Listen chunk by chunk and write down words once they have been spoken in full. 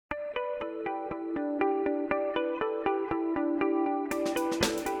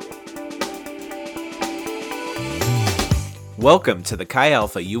Welcome to the Chi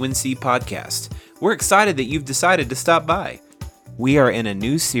Alpha UNC podcast. We're excited that you've decided to stop by. We are in a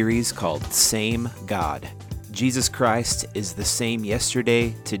new series called Same God. Jesus Christ is the same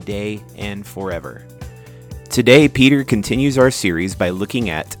yesterday, today, and forever. Today, Peter continues our series by looking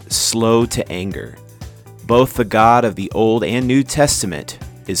at slow to anger. Both the God of the Old and New Testament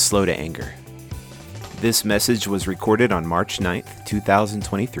is slow to anger. This message was recorded on March 9th,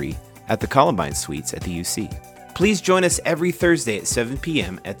 2023 at the Columbine Suites at the UC. Please join us every Thursday at 7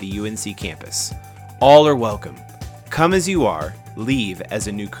 p.m. at the UNC campus. All are welcome. Come as you are, leave as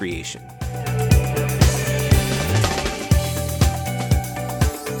a new creation.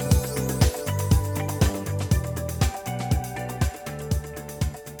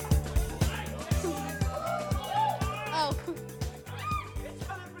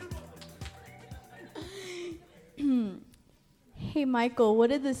 Hey, Michael, what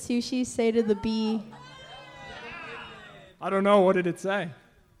did the sushi say to the bee? I don't know. What did it say?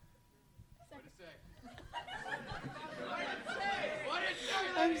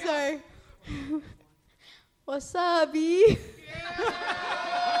 I'm sorry. Wasabi. Nice.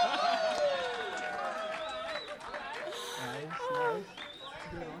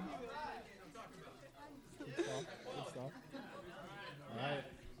 Good stuff. All right.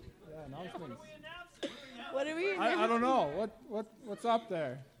 Yeah, announcements. What are we? I don't know. What's up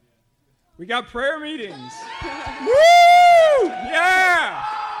there? We got prayer meetings. Woo!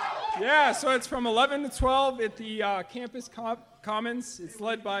 Yeah, so it's from 11 to 12 at the campus commons. It's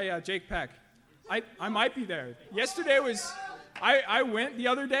led by Jake Peck. I might be there. Yesterday was, I went the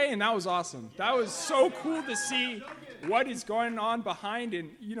other day, and that was awesome. That was so cool to see what is going on behind, and,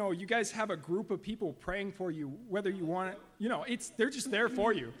 you guys have a group of people praying for you, whether you want it, they're just there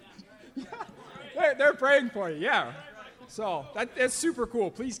for you. They're praying for you, yeah. So that's super cool.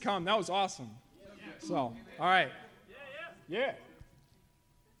 Please come. That was awesome. So, all right. Yeah.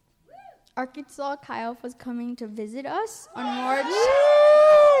 Arkansas Chi Alpha was coming to visit us on March.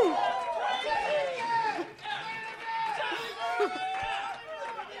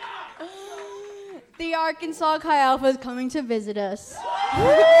 The Arkansas Chi Alpha is coming to visit us.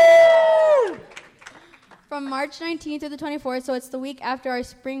 From March 19th to the 24th, so it's the week after our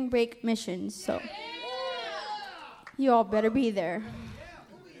spring break missions. So you all better be there.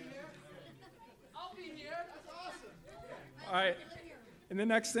 I'll be here. That's awesome. All right. And the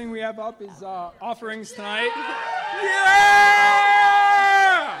next thing we have up is offerings tonight. Yeah!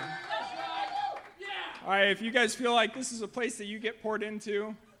 All right. If you guys feel like this is a place that you get poured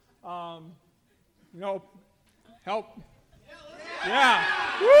into, help. Yeah.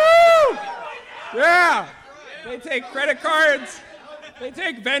 Woo! Yeah. They take credit cards. They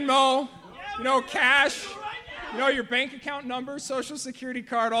take Venmo. Cash. Your bank account number, social security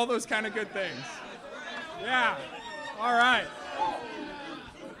card, all those kind of good things. Yeah. All right.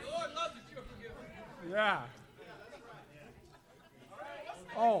 Yeah.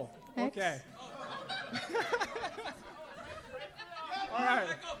 Oh, okay. All right.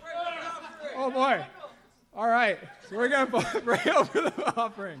 Oh, boy. All right. So we're going to pray over the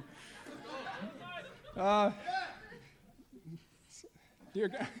offering. Dear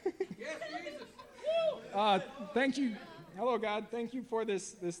God. Thank you. Hello, God. Thank you for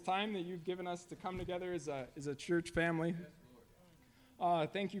this time that you've given us to come together as a church family.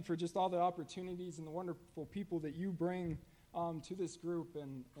 Thank you for just all the opportunities and the wonderful people that you bring to this group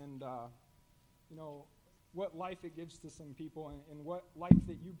and what life it gives to some people and what life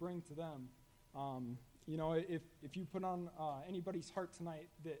that you bring to them. If you put on anybody's heart tonight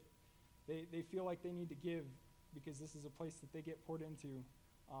that they feel like they need to give because this is a place that they get poured into,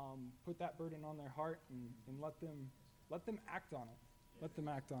 put that burden on their heart and let them act on it. Let them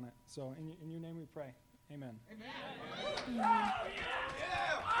act on it. So in your name we pray. Amen.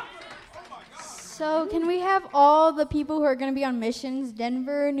 So can we have all the people who are going to be on missions,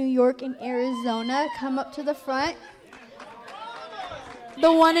 Denver, New York, and Arizona, come up to the front?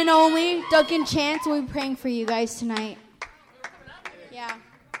 The one and only Duncan Chance will be praying for you guys tonight. Yeah.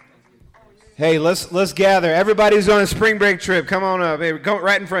 Hey, let's gather. Everybody who's on a spring break trip, come on up. Hey, come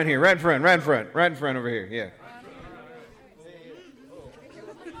right in front here. Right in front over here. Yeah.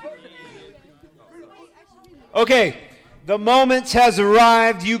 Okay, the moment has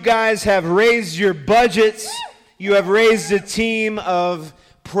arrived. You guys have raised your budgets. You have raised a team of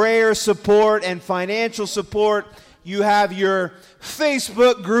prayer support and financial support. You have your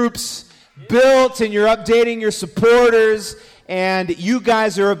Facebook groups built and you're updating your supporters. And you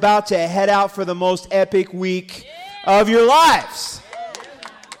guys are about to head out for the most epic week of your lives.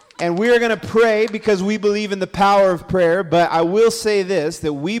 And we are going to pray because we believe in the power of prayer. But I will say this,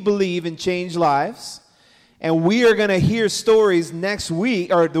 that we believe in changed lives. And we are going to hear stories next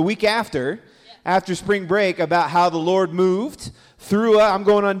week, or the week after spring break, about how the Lord moved through, I'm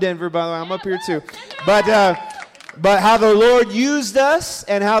going on Denver, by the way, I'm up here too. But how the Lord used us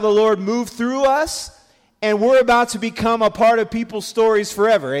and how the Lord moved through us. And we're about to become a part of people's stories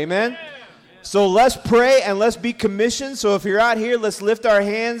forever. Amen? So let's pray and let's be commissioned. So if you're out here, let's lift our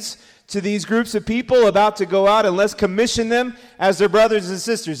hands to these groups of people about to go out, and let's commission them as their brothers and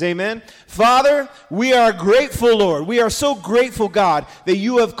sisters. Amen? Father, we are grateful, Lord. We are so grateful, God, that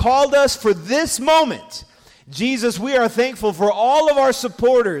you have called us for this moment. Jesus, we are thankful for all of our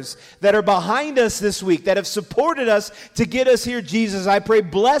supporters that are behind us this week, that have supported us to get us here. Jesus, I pray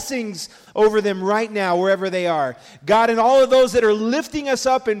blessings over them right now, wherever they are. God, and all of those that are lifting us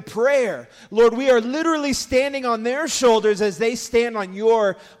up in prayer, Lord, we are literally standing on their shoulders as they stand on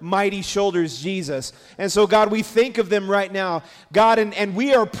your mighty shoulders, Jesus. And so, God, we think of them right now. God, and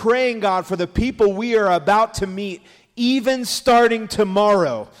we are praying, God, for the people we are about to meet, even starting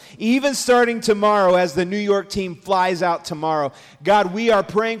tomorrow as the New York team flies out tomorrow. God, we are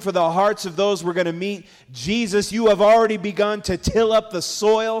praying for the hearts of those we're going to meet. Jesus, you have already begun to till up the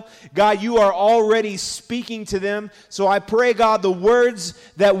soil. God, you are already speaking to them. So I pray, God, the words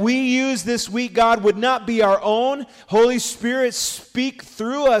that we use this week, God, would not be our own. Holy Spirit, speak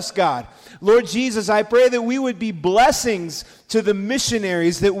through us, God. Lord Jesus, I pray that we would be blessings to the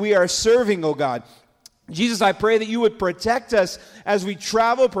missionaries that we are serving, oh God. Jesus, I pray that you would protect us as we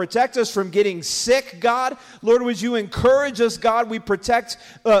travel, protect us from getting sick, God. Lord, would you encourage us, God?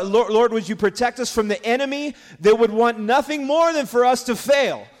 Lord, would you protect us from the enemy that would want nothing more than for us to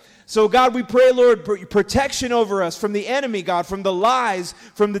fail? So, God, we pray, Lord, protection over us from the enemy, God, from the lies,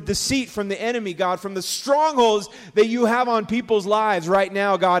 from the deceit, from the enemy, God, from the strongholds that you have on people's lives right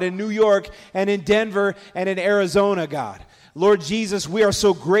now, God, in New York and in Denver and in Arizona, God. Lord Jesus, we are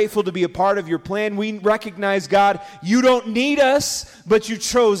so grateful to be a part of your plan. We recognize, God, you don't need us, but you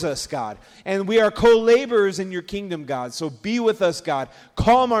chose us, God. And we are co-laborers in your kingdom, God. So be with us, God.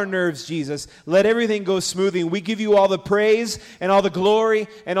 Calm our nerves, Jesus. Let everything go smoothly. We give you all the praise and all the glory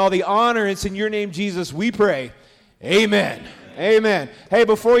and all the honor. It's in your name, Jesus, we pray. Amen. Amen. Hey,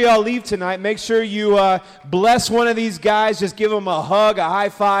 before y'all leave tonight, make sure you bless one of these guys. Just give them a hug, a high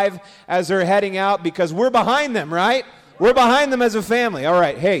five as they're heading out, because we're behind them, right? We're behind them as a family. All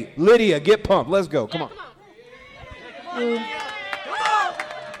right. Hey, Lydia, get pumped. Let's go. Come on. Wait.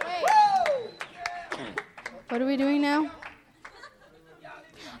 What are we doing now?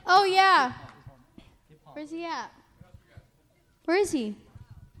 Oh, yeah. Where's he at? Where is he?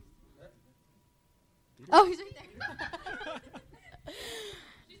 Oh, he's right there.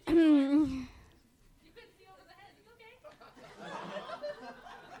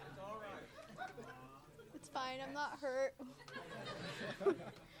 I'm not hurt.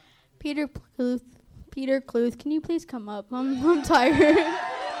 Peter Cluth, can you please come up? I'm tired. I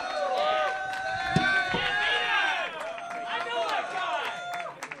know that guy.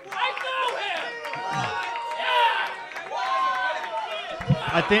 I know him.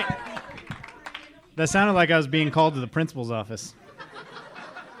 I think that sounded like I was being called to the principal's office.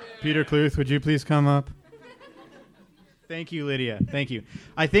 Peter Cluth, would you please come up? Thank you, Lydia. Thank you.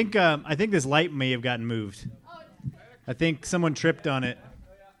 I think this light may have gotten moved. I think someone tripped on it.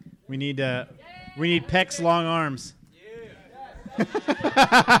 We need Peck's long arms.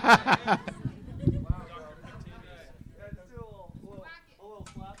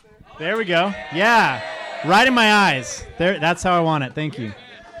 There we go. Yeah, right in my eyes. There. That's how I want it. Thank you.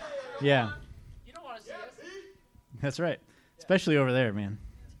 Yeah. You don't want to see us. That's right. Especially over there, man.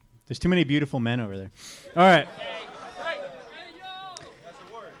 There's too many beautiful men over there. All right.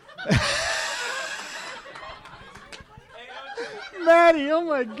 Maddie, oh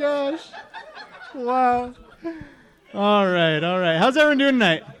my gosh. Wow. All right. How's everyone doing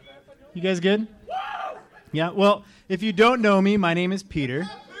tonight? You guys good? Yeah, well, if you don't know me, my name is Peter.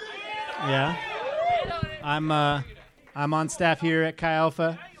 Yeah. I'm on staff here at Chi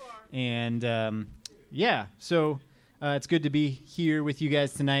Alpha. And, so it's good to be here with you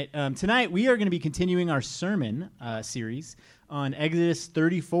guys tonight. Tonight, we are going to be continuing our sermon series on Exodus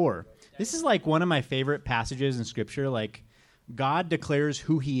 34. This is like one of my favorite passages in Scripture. Like, God declares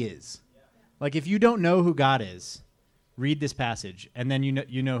who he is. Like, if you don't know who God is, read this passage, and then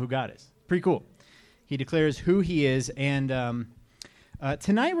you know who God is. Pretty cool. He declares who he is, and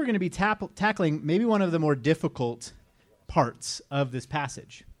tonight we're going to be tackling maybe one of the more difficult parts of this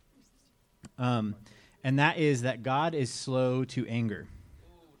passage, and that is that God is slow to anger.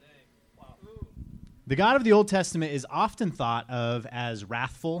 The God of the Old Testament is often thought of as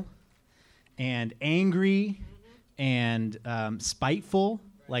wrathful and angry and spiteful,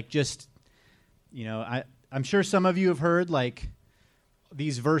 like just, I'm sure some of you have heard like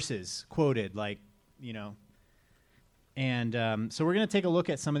these verses quoted, like, and so we're going to take a look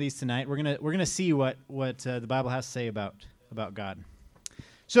at some of these tonight. We're gonna see what the Bible has to say about God.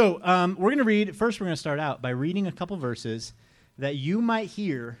 So we're going to read. First, we're going to start out by reading a couple verses that you might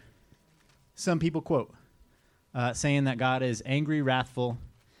hear some people quote, saying that God is angry, wrathful,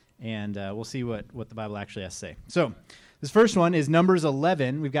 and we'll see what the Bible actually has to say. So this first one is Numbers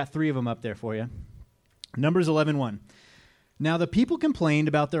 11. We've got 3 of them up there for you. Numbers 11:1. Now the people complained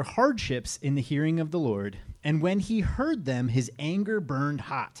about their hardships in the hearing of the Lord, and when he heard them, his anger burned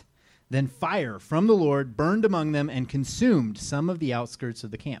hot. Then fire from the Lord burned among them and consumed some of the outskirts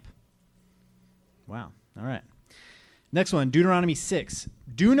of the camp. Wow. All right. Next one, Deuteronomy 6.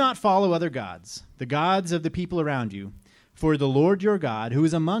 Do not follow other gods, the gods of the people around you, for the Lord your God, who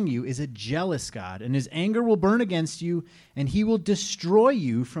is among you, is a jealous God, and his anger will burn against you, and he will destroy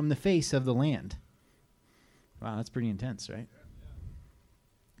you from the face of the land. Wow, that's pretty intense, right?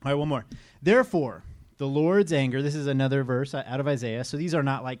 All right, one more. Therefore, the Lord's anger, this is another verse out of Isaiah, so these are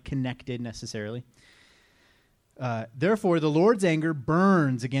not like connected necessarily. Therefore, the Lord's anger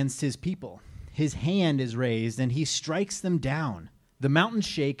burns against his people. His hand is raised, and he strikes them down. The mountains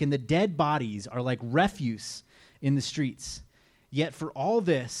shake, and the dead bodies are like refuse in the streets. Yet for all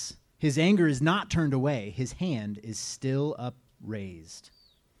this, his anger is not turned away. His hand is still upraised.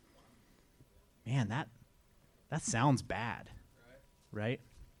 Man, that sounds bad, right?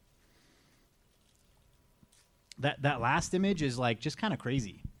 That last image is like just kind of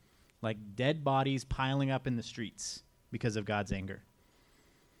crazy, like dead bodies piling up in the streets because of God's anger.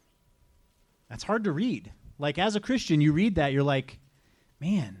 That's hard to read. Like as a Christian, you read that, you're like,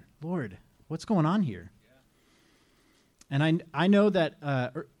 man, Lord, what's going on here? Yeah. And I know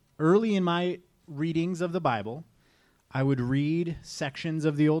that early in my readings of the Bible, I would read sections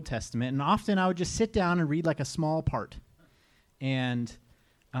of the Old Testament, and often I would just sit down and read like a small part. And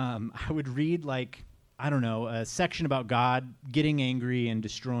I would read like, I don't know, a section about God getting angry and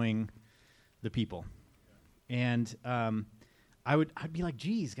destroying the people. And I'd be like,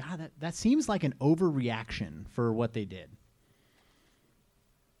 geez, God, that seems like an overreaction for what they did.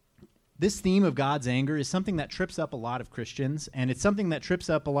 This theme of God's anger is something that trips up a lot of Christians, and it's something that trips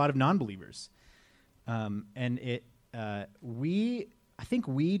up a lot of non-believers. I think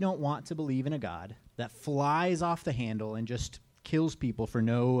we don't want to believe in a God that flies off the handle and just kills people for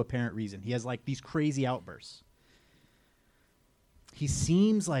no apparent reason. He has like these crazy outbursts. He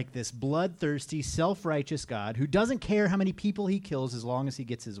seems like this bloodthirsty, self-righteous God who doesn't care how many people he kills as long as he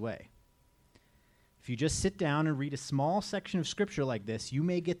gets his way. If you just sit down and read a small section of Scripture like this, you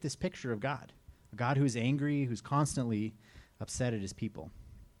may get this picture of God, a God who is angry, who's constantly upset at his people.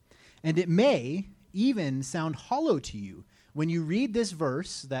 And it may even sound hollow to you when you read this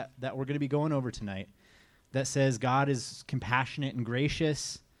verse that we're going to be going over tonight that says God is compassionate and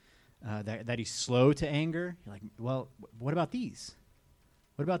gracious, that he's slow to anger. You're like, well, what about these?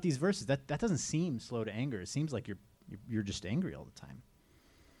 What about these verses? That doesn't seem slow to anger. It seems like you're just angry all the time.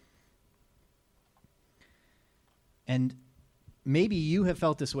 And maybe you have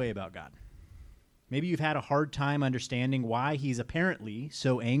felt this way about God. Maybe you've had a hard time understanding why he's apparently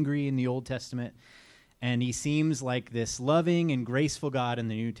so angry in the Old Testament, and he seems like this loving and graceful God in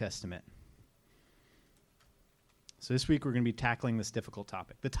the New Testament. So this week we're going to be tackling this difficult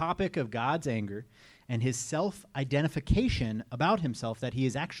topic, the topic of God's anger and his self-identification about himself, that he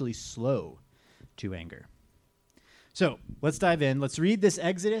is actually slow to anger. So let's dive in. Let's read this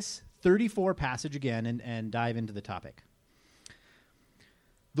Exodus 34 passage again and dive into the topic.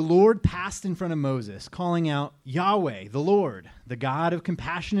 The Lord passed in front of Moses, calling out, Yahweh, the Lord, the God of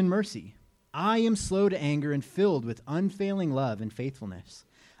compassion and mercy. I am slow to anger and filled with unfailing love and faithfulness.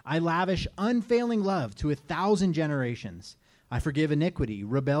 I lavish unfailing love to 1,000 generations. I forgive iniquity,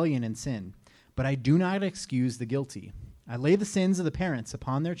 rebellion, and sin, but I do not excuse the guilty. I lay the sins of the parents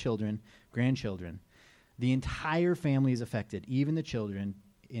upon their children, grandchildren. The entire family is affected, even the children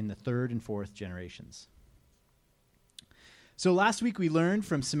in the 3rd and 4th generations. So last week we learned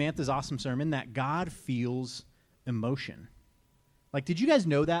from Samantha's awesome sermon that God feels emotion. Like, did you guys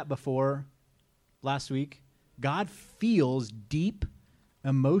know that before last week? God feels deep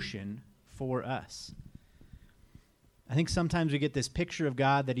emotion for us. I think sometimes we get this picture of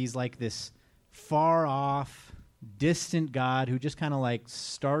God that he's like this far off, distant God who just kind of like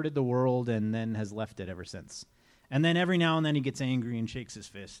started the world and then has left it ever since. And then every now and then he gets angry and shakes his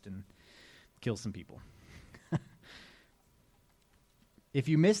fist and kills some people. If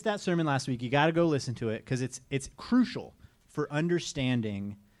you missed that sermon last week, you got to go listen to it because it's crucial for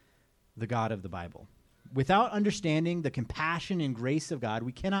understanding the God of the Bible. Without understanding the compassion and grace of God,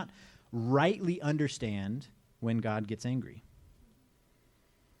 we cannot rightly understand when God gets angry.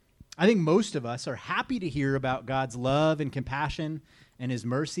 I think most of us are happy to hear about God's love and compassion and his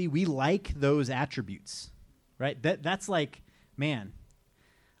mercy. We like those attributes, right? That's like, man,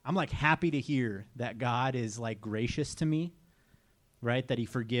 I'm like happy to hear that God is like gracious to me, right? That he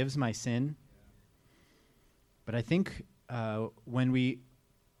forgives my sin. But I think when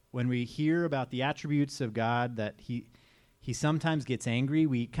we hear about the attributes of God, that he sometimes gets angry,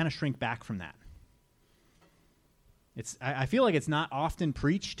 we kind of shrink back from that. I feel like it's not often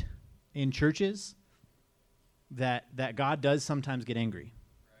preached in churches that God does sometimes get angry.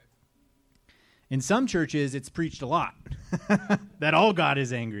 In some churches, it's preached a lot, that all God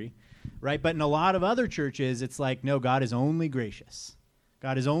is angry, right? But in a lot of other churches, it's like, no, God is only gracious.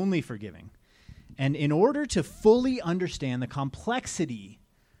 God is only forgiving. And in order to fully understand the complexity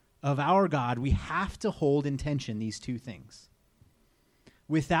of our God, we have to hold in tension these two things.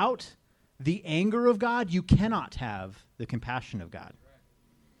 Without the anger of God, you cannot have the compassion of God.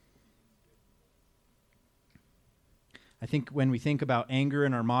 I think when we think about anger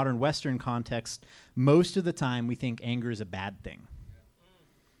in our modern Western context, most of the time we think anger is a bad thing,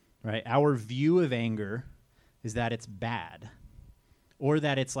 right? Our view of anger is that it's bad, or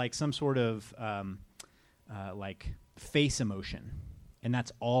that it's like some sort of like face emotion, and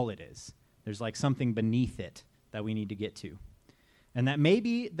that's all it is. There's like something beneath it that we need to get to, and that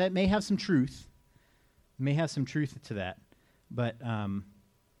may have some truth. May have some truth to that, but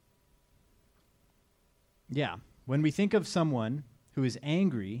yeah. When we think of someone who is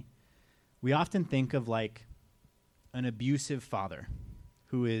angry, we often think of like an abusive father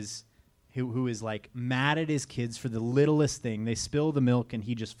who is like mad at his kids for the littlest thing. They spill the milk and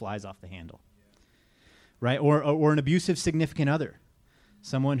he just flies off the handle. Right? Or an abusive significant other.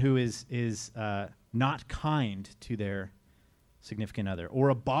 Someone who is not kind to their significant other. Or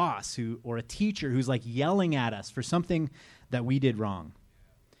a boss or a teacher who's like yelling at us for something that we did wrong.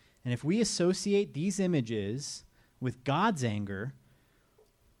 And if we associate these images with God's anger,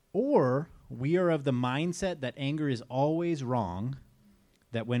 or we are of the mindset that anger is always wrong,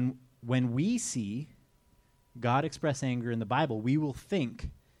 that when we see God express anger in the Bible, we will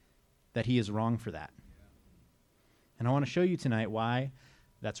think that he is wrong for that. And I want to show you tonight why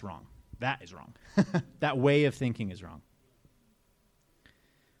that's wrong. That is wrong. That way of thinking is wrong.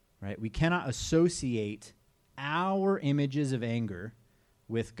 Right? We cannot associate our images of anger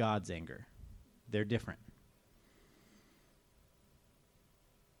with God's anger. They're different.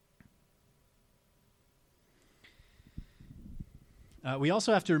 We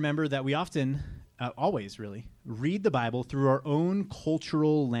also have to remember that we often, always really, read the Bible through our own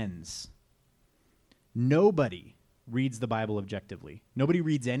cultural lens. Nobody reads the Bible objectively. Nobody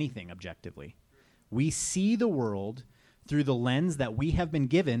reads anything objectively. We see the world through the lens that we have been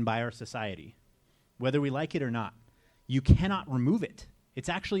given by our society, whether we like it or not. You cannot remove it. It's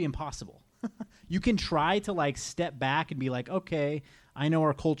actually impossible. You can try to like step back and be like, okay, I know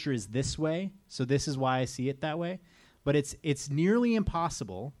our culture is this way, so this is why I see it that way. But it's nearly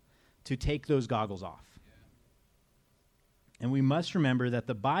impossible to take those goggles off. And we must remember that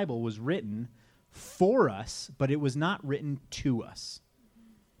the Bible was written for us, but it was not written to us.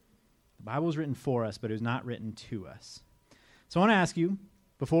 The Bible was written for us, but it was not written to us. So I want to ask you,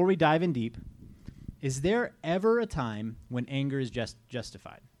 before we dive in deep, is there ever a time when anger is just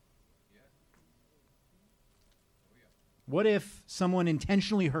justified? What if someone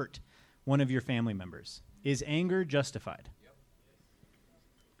intentionally hurt one of your family members? Is anger justified? Yep.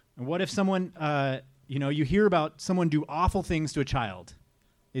 And what if someone, you hear about someone do awful things to a child?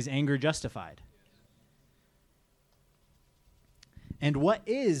 Is anger justified? Yes. And what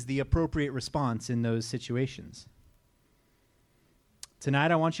is the appropriate response in those situations? Tonight,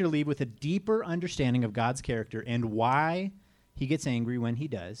 I want you to leave with a deeper understanding of God's character and why he gets angry when he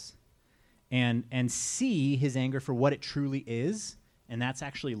does, and see his anger for what it truly is, and that's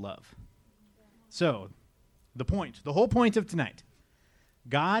actually love. So, the whole point of tonight,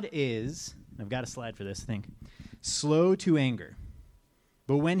 God is, I've got a slide for this, I think, slow to anger.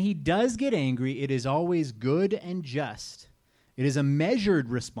 But when he does get angry, it is always good and just. It is a measured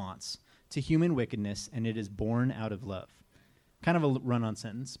response to human wickedness, and it is born out of love. Kind of a run-on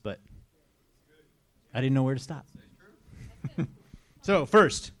sentence, but I didn't know where to stop. So,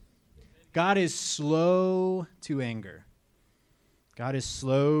 first, God is slow to anger. God is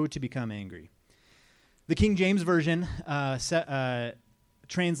slow to become angry. The King James Version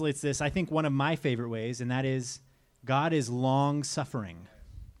translates this, I think, one of my favorite ways, and that is, God is long-suffering.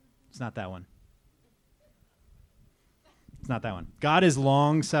 It's not that one. It's not that one. God is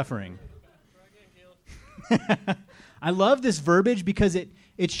long-suffering. I love this verbiage because it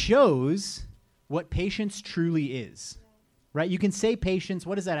it shows what patience truly is, right? You can say patience.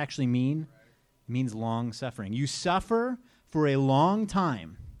 What does that actually mean? It means long suffering. You suffer for a long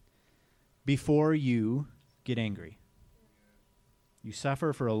time before you get angry. You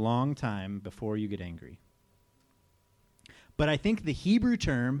suffer for a long time before you get angry. But I think the Hebrew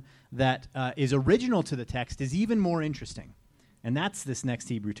term that is original to the text is even more interesting. And that's this next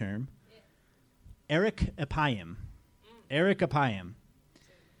Hebrew term, erek-apayim. Erek-apayim.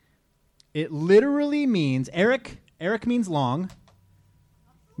 It literally means, erek means long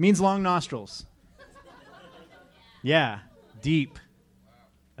nostrils. Yeah, deep.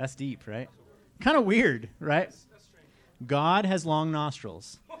 That's deep, right? Kind of weird, right? God has long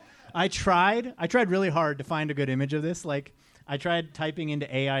nostrils. I tried really hard to find a good image of this. Like, I tried typing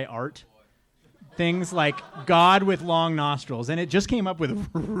into AI art things like God with long nostrils, and it just came up with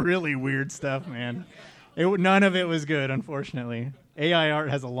really weird stuff, man. None of it was good, unfortunately. AI art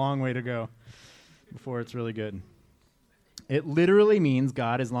has a long way to go before it's really good. It literally means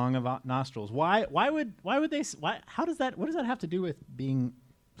God has long nostrils. Why would they? What does that have to do with being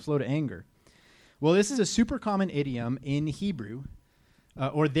slow to anger? Well, this is a super common idiom in Hebrew,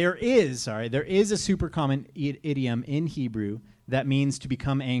 there is a super common idiom in Hebrew that means to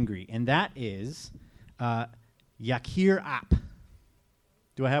become angry, and that is yakir ap.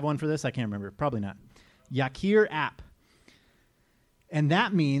 Do I have one for this? I can't remember. Probably not. Yakir ap. And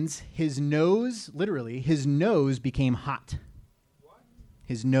that means his nose became hot. What?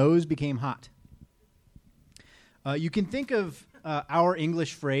 His nose became hot. You can think of our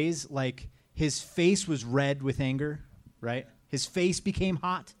English phrase like his face was red with anger, right? His face became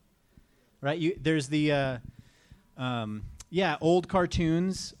hot, right? There's the, old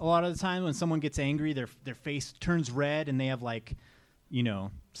cartoons. A lot of the time when someone gets angry, their face turns red and they have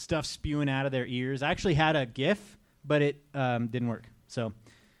stuff spewing out of their ears. I actually had a GIF, but it didn't work. So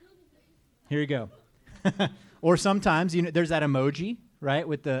here you go. Or sometimes there's that emoji, right,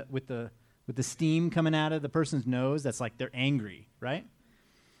 with the steam coming out of the person's nose. That's like they're angry, right?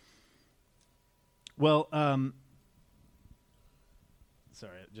 Well,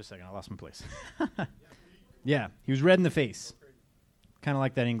 sorry, just a second. I lost my place. Yeah, he was red in the face. Kind of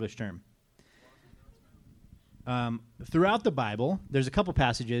like that English term. Throughout the Bible, there's a couple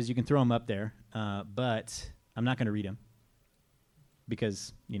passages. You can throw them up there, but I'm not going to read them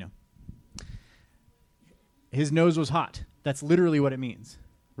because, his nose was hot. That's literally what it means,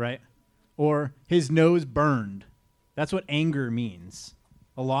 right? Or his nose burned. That's what anger means.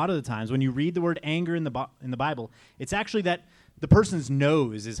 A lot of the times when you read the word anger in the Bible, it's actually that the person's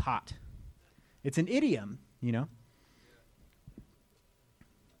nose is hot. It's an idiom,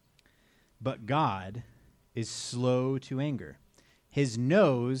 But God is slow to anger. His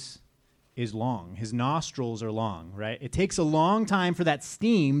nose is long. His nostrils are long, right? It takes a long time for that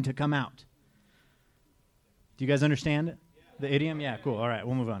steam to come out. Do you guys understand it? The idiom? Yeah, cool. All right,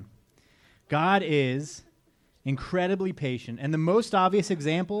 we'll move on. God is incredibly patient. And the most obvious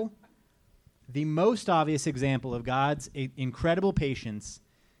example of God's incredible patience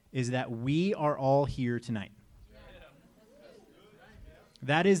is that we are all here tonight.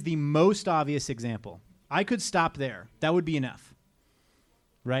 That is the most obvious example. I could stop there. That would be enough.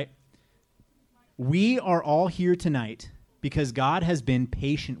 Right? We are all here tonight because God has been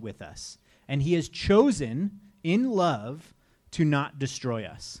patient with us. And he has chosen, in love, to not destroy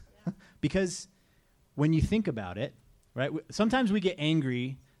us. Because when you think about it, right, sometimes we get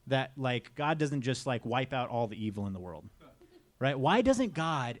angry that, God doesn't just, wipe out all the evil in the world. Right? Why doesn't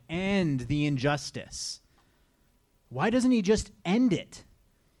God end the injustice? Why doesn't he just end it?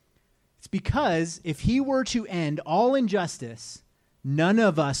 It's because if he were to end all injustice, none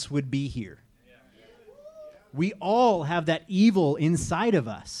of us would be here. We all have that evil inside of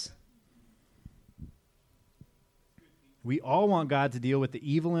us. We all want God to deal with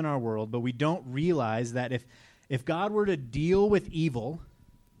the evil in our world, but we don't realize that if God were to deal with evil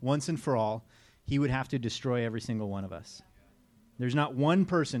once and for all, he would have to destroy every single one of us. There's not one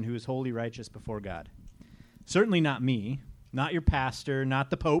person who is wholly righteous before God. Certainly not me, not your pastor, not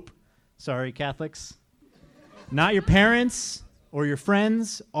the Pope. Sorry, Catholics. Not your parents or your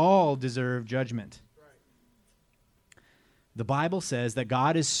friends. All deserve judgment. The Bible says that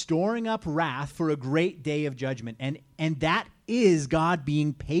God is storing up wrath for a great day of judgment, and that is God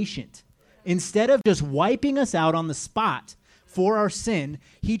being patient. Instead of just wiping us out on the spot for our sin,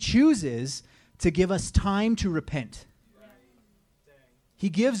 he chooses to give us time to repent. He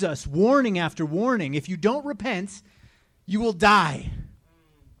gives us warning after warning. If you don't repent, you will die.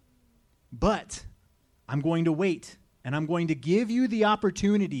 But I'm going to wait, and I'm going to give you the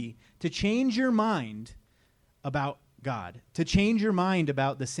opportunity to change your mind about God, to change your mind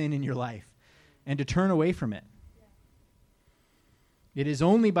about the sin in your life and to turn away from it. It is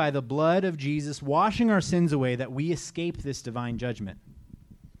only by the blood of Jesus washing our sins away that we escape this divine judgment.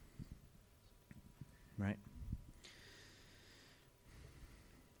 Right?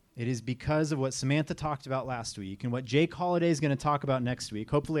 It is because of what Samantha talked about last week and what Jake Holiday is going to talk about next week.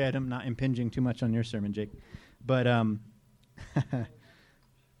 Hopefully I'm not impinging too much on your sermon, Jake. But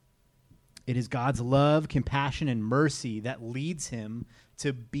it is God's love, compassion, and mercy that leads him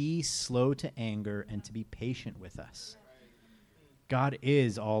to be slow to anger and to be patient with us. God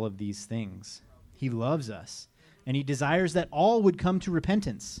is all of these things. He loves us, and he desires that all would come to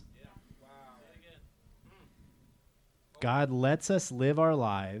repentance. God lets us live our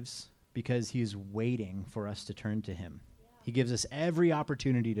lives because he is waiting for us to turn to him. He gives us every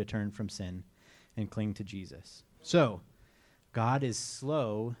opportunity to turn from sin and cling to Jesus. So, God is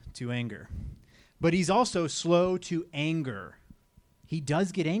slow to anger, but he's also slow to anger. He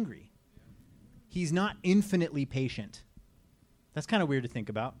does get angry. He's not infinitely patient. That's kind of weird to think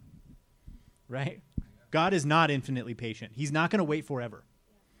about, right? God is not infinitely patient. He's not going to wait forever.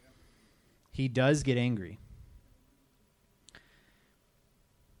 He does get angry.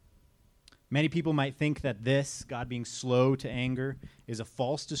 Many people might think that this, God being slow to anger, is a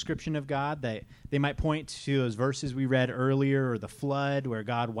false description of God. They might point to those verses we read earlier, or the flood, where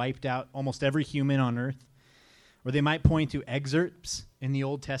God wiped out almost every human on earth. Or they might point to excerpts in the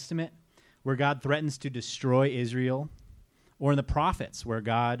Old Testament, where God threatens to destroy Israel. Or in the prophets, where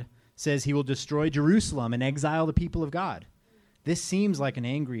God says he will destroy Jerusalem and exile the people of God. This seems like an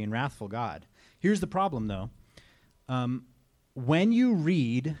angry and wrathful God. Here's the problem, though. When you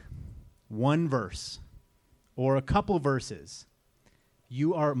read one verse or a couple verses,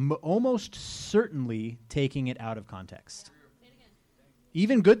 you are almost certainly taking it out of context.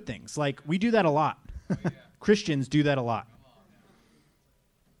 Even good things. Like, we do that a lot. Christians do that a lot.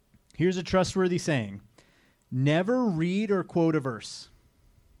 Here's a trustworthy saying. Never read or quote a verse.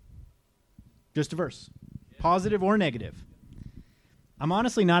 Just a verse. Positive or negative. I'm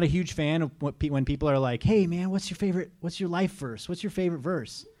honestly not a huge fan of when people are like, hey, man, what's your life verse? What's your favorite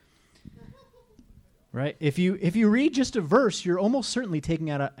verse? Right? If you read just a verse, you're almost certainly taking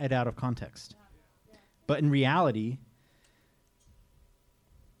it out of context. But in reality,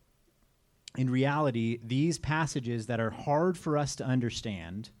 these passages that are hard for us to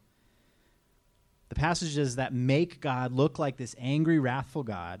understand, the passages that make God look like this angry, wrathful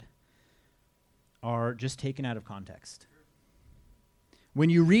God, are just taken out of context. When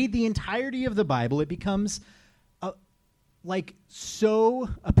you read the entirety of the Bible, it becomes so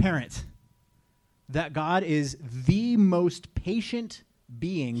apparent that God is the most patient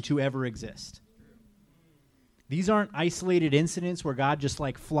being to ever exist. These aren't isolated incidents where God just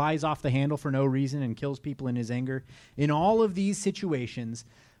flies off the handle for no reason and kills people in his anger. In all of these situations,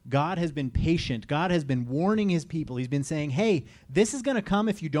 God has been patient. God has been warning his people. He's been saying, hey, this is going to come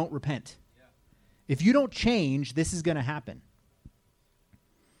if you don't repent. Yeah. If you don't change, this is going to happen.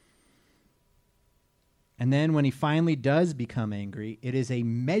 And then when he finally does become angry, it is a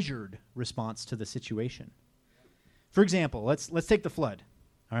measured response to the situation. For example, let's take the flood.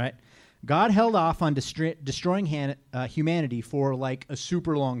 All right? God held off on destroying humanity for a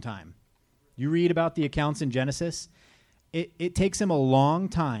super long time. You read about the accounts in Genesis. It takes him a long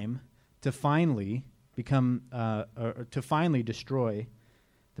time to finally destroy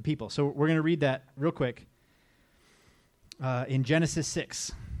the people. So we're going to read that real quick in Genesis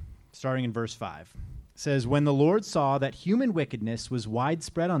 6, starting in verse 5. It says, when the Lord saw that human wickedness was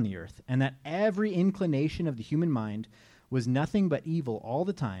widespread on the earth, and that every inclination of the human mind was nothing but evil all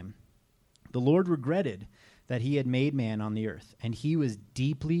the time, the Lord regretted that he had made man on the earth, and he was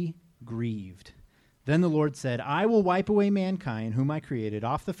deeply grieved. Then the Lord said, I will wipe away mankind, whom I created,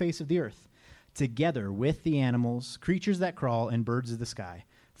 off the face of the earth, together with the animals, creatures that crawl, and birds of the sky,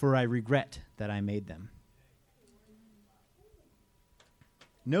 for I regret that I made them.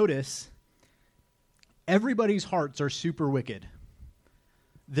 Notice, everybody's hearts are super wicked.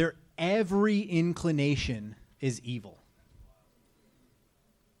 Their every inclination is evil.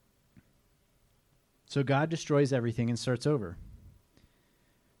 So God destroys everything and starts over.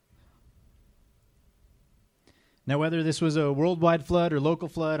 Now, whether this was a worldwide flood or local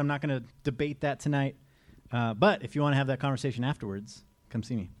flood, I'm not going to debate that tonight. But if you want to have that conversation afterwards, come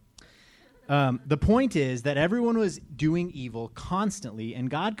see me. The point is that everyone was doing evil constantly, and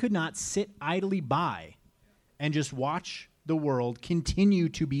God could not sit idly by and just watch the world continue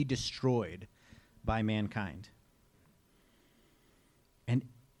to be destroyed by mankind. And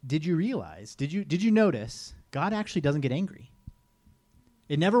did you realize, did you notice, God actually doesn't get angry.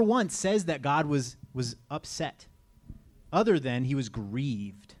 It never once says that God was upset. other than he was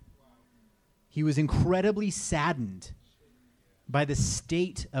grieved. He was incredibly saddened by the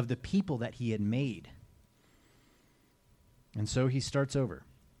state of the people that he had made. And so he starts over.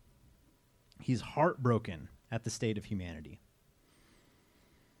 He's heartbroken at the state of humanity.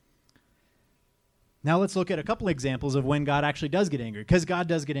 Now let's look at a couple examples of when God actually does get angry, because God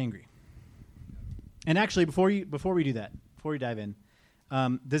does get angry. And actually, before we do that, before we dive in,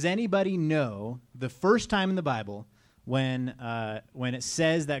 does anybody know the first time in the Bible when it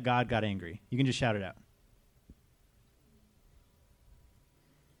says that God got angry? You can just shout it out.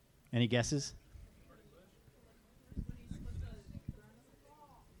 Any guesses?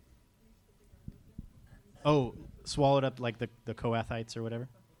 Oh, swallowed up like the Kohathites or whatever?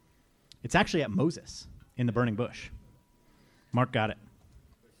 It's actually at Moses in the burning bush. Mark got it.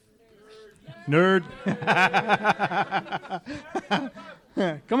 Nerd.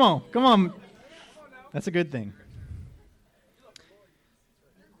 Come on. That's a good thing.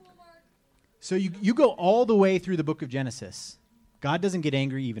 So you go all the way through the book of Genesis. God doesn't get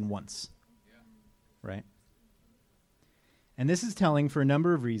angry even once. Right? And this is telling for a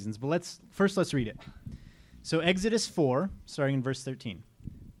number of reasons, but let's read it. So Exodus 4, starting in verse 13.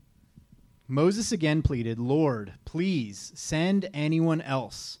 Moses again pleaded, "Lord, please send anyone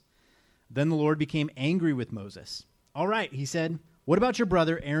else." Then the Lord became angry with Moses. "All right," he said, "what about your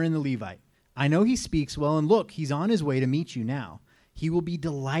brother Aaron the Levite? I know he speaks well, and look, he's on his way to meet you now. He will be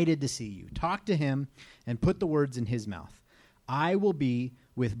delighted to see you. Talk to him and put the words in his mouth. I will be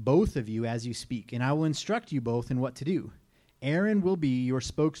with both of you as you speak, and I will instruct you both in what to do. Aaron will be your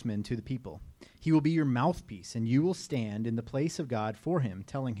spokesman to the people. He will be your mouthpiece, and you will stand in the place of God for him,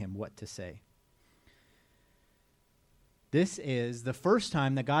 telling him what to say." This is the first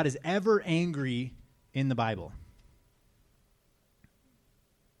time that God is ever angry in the Bible.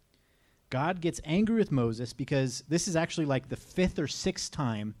 God gets angry with Moses because this is actually like the 5th or 6th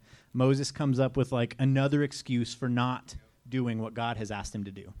time Moses comes up with like another excuse for not doing what God has asked him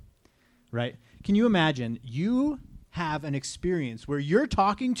to do. Right? Can you imagine you have an experience where you're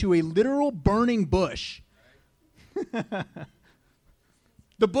talking to a literal burning bush? The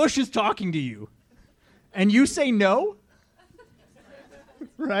bush is talking to you, and you say no?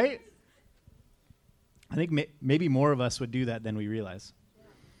 Right? I think maybe more of us would do that than we realize.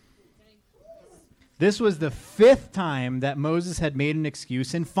 This was the 5th time that Moses had made an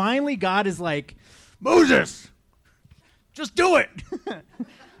excuse, and finally God is like, "Moses, just do it."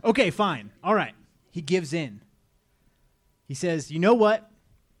 Okay, fine. All right. He gives in. He says, "You know what?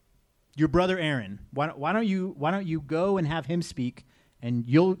 Your brother Aaron, why don't you go and have him speak, and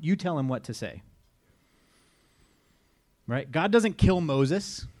you tell him what to say." Right? God doesn't kill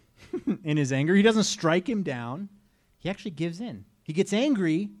Moses in his anger. He doesn't strike him down. He actually gives in. He gets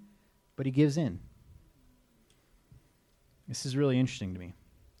angry, but he gives in. This is really interesting to me.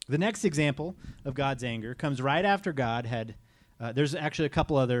 The next example of God's anger comes right after God had, there's actually a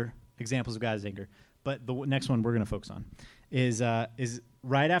couple other examples of God's anger, but the next one we're going to focus on is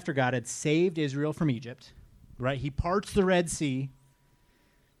right after God had saved Israel from Egypt, right? He parts the Red Sea.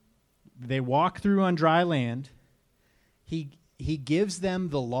 They walk through on dry land. He gives them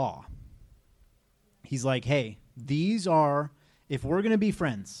the law. He's like, hey, these are, if we're going to be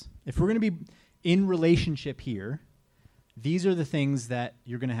friends, if we're going to be in relationship here, these are the things that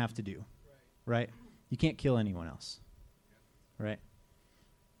you're going to have to do, right? You can't kill anyone else, right?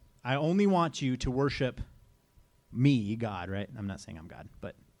 I only want you to worship me, God, right? I'm not saying I'm God,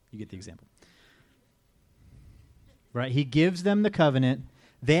 but you get the example. Right? He gives them the covenant.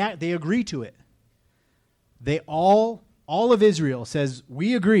 They agree to it. They all of Israel says,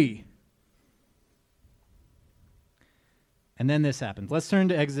 "We agree." And then this happens. Let's turn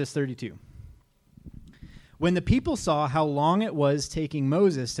to Exodus 32. When the people saw how long it was taking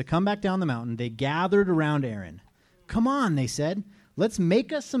Moses to come back down the mountain, they gathered around Aaron. "Come on," they said, "let's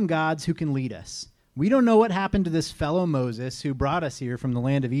make us some gods who can lead us. We don't know what happened to this fellow Moses who brought us here from the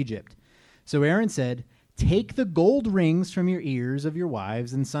land of Egypt." So Aaron said, "Take the gold rings from your ears of your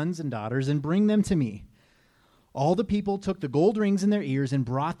wives and sons and daughters and bring them to me." All the people took the gold rings in their ears and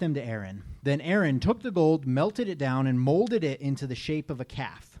brought them to Aaron. Then Aaron took the gold, melted it down, and molded it into the shape of a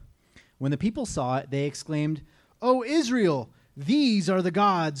calf. When the people saw it, they exclaimed, "O Israel, these are the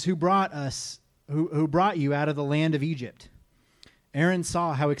gods who brought us, who brought you out of the land of Egypt." Aaron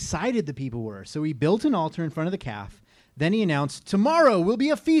saw how excited the people were, so he built an altar in front of the calf. Then he announced, "Tomorrow will be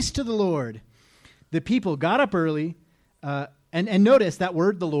a feast to the Lord." The people got up early, and notice that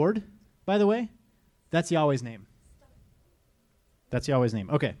word, the Lord, by the way, that's Yahweh's name. That's Yahweh's name.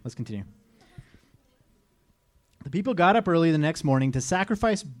 Okay, let's continue. The people got up early the next morning to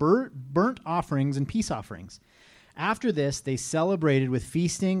sacrifice burnt offerings and peace offerings. After this, they celebrated with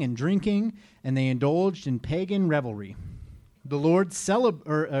feasting and drinking, and they indulged in pagan revelry. The Lord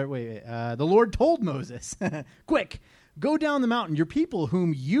told Moses, "Quick, go down the mountain. Your people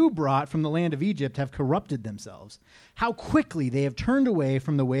whom you brought from the land of Egypt have corrupted themselves. How quickly they have turned away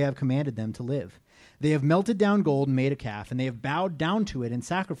from the way I've commanded them to live. They have melted down gold and made a calf, and they have bowed down to it and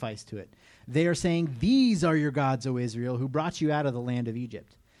sacrificed to it. They are saying, 'These are your gods, O Israel, who brought you out of the land of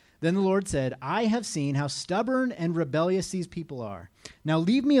Egypt.' Then the Lord said, 'I have seen how stubborn and rebellious these people are. Now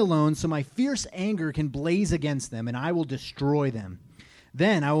leave me alone so my fierce anger can blaze against them, and I will destroy them.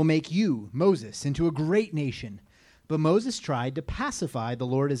 Then I will make you, Moses, into a great nation.' But Moses tried to pacify the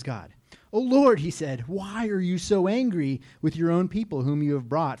Lord his God. 'O Lord,' he said, 'why are you so angry with your own people whom you have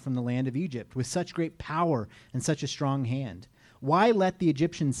brought from the land of Egypt with such great power and such a strong hand? Why let the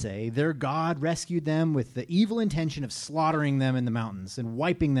Egyptians say their God rescued them with the evil intention of slaughtering them in the mountains and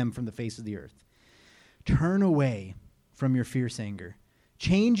wiping them from the face of the earth? Turn away from your fierce anger.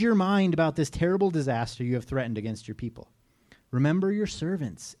 Change your mind about this terrible disaster you have threatened against your people. Remember your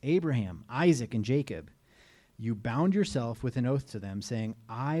servants, Abraham, Isaac, and Jacob. You bound yourself with an oath to them, saying,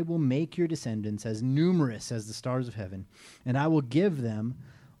 I will make your descendants as numerous as the stars of heaven, and I will give them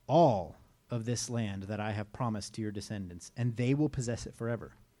all of this land that I have promised to your descendants, and they will possess it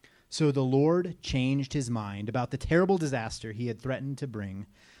forever.' So the Lord changed his mind about the terrible disaster he had threatened to bring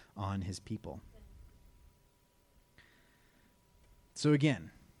on his people." So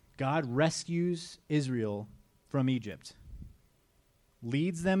again, God rescues Israel from Egypt,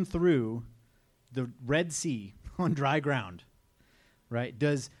 leads them through the Red Sea on dry ground, right?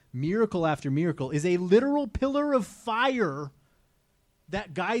 Does miracle after miracle, is a literal pillar of fire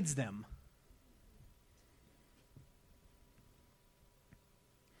that guides them.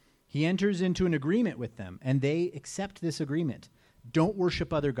 He enters into an agreement with them, and they accept this agreement. Don't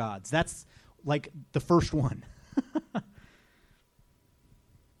worship other gods. That's like the first one.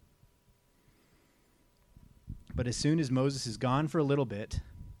 But as soon as Moses is gone for a little bit,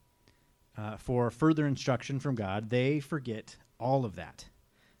 for further instruction from God, they forget all of that.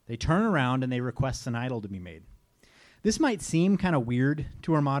 They turn around and they request an idol to be made. This might seem kind of weird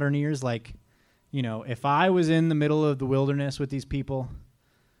to our modern ears, like, you know, if I was in the middle of the wilderness with these people,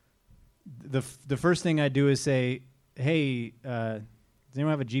 the first thing I'd do is say, hey, does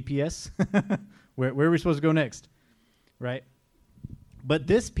anyone have a GPS? where are we supposed to go next? Right? But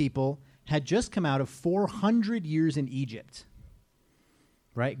this people had just come out of 400 years in Egypt.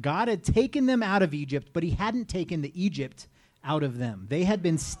 Right? God had taken them out of Egypt, but he hadn't taken the Egypt out of them. They had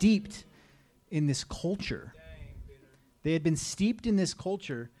been steeped in this culture. They had been steeped in this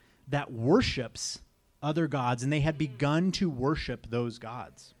culture that worships other gods, and they had begun to worship those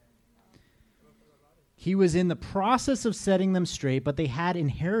gods. He was in the process of setting them straight, but they had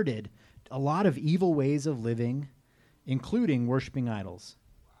inherited a lot of evil ways of living, including worshiping idols.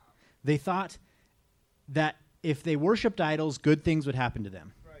 They thought that if they worshipped idols, good things would happen to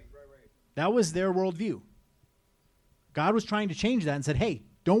them. Right. That was their worldview. God was trying to change that and said, hey,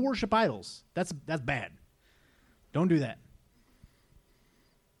 don't worship idols. That's bad. Don't do that.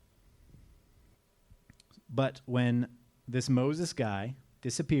 But when this Moses guy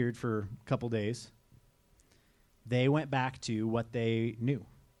disappeared for a couple days, they went back to what they knew.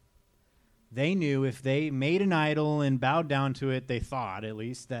 They knew if they made an idol and bowed down to it, they thought at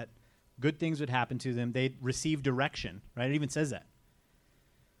least that good things would happen to them. They'd receive direction, right? It even says that.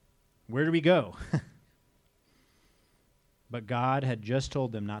 Where do we go? But God had just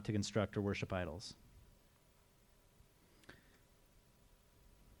told them not to construct or worship idols.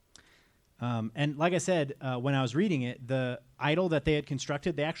 And like I said, when I was reading it, the idol that they had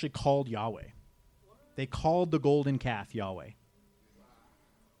constructed, they actually called Yahweh. They called the golden calf Yahweh.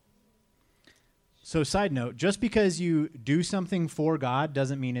 So side note, just because you do something for God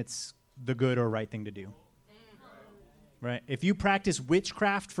doesn't mean it's the good or right thing to do. Right? If you practice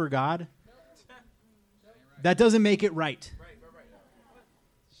witchcraft for God, that doesn't make it right.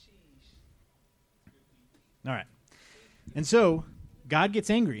 All right. And so God gets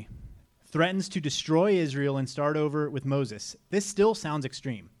angry, threatens to destroy Israel and start over with Moses. This still sounds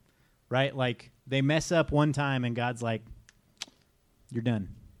extreme, right? Like they mess up one time and God's like, you're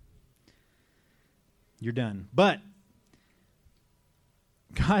done. You're done. But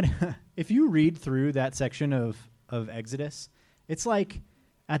God, if you read through that section of Exodus, it's like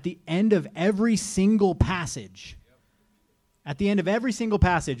at the end of every single passage,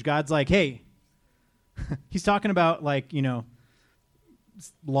 God's like, hey, he's talking about like, you know,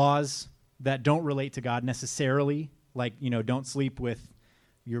 laws that don't relate to God necessarily, like, you know, don't sleep with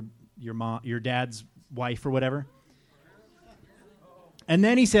your mom, your dad's wife or whatever. And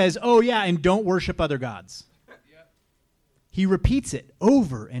then he says, oh yeah, and don't worship other gods. He repeats it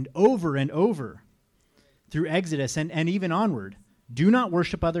over and over and over through Exodus and even onward. Do not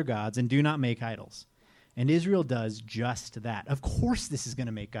worship other gods and do not make idols. And Israel does just that. Of course this is going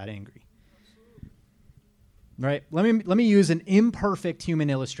to make God angry. Right? Let me use an imperfect human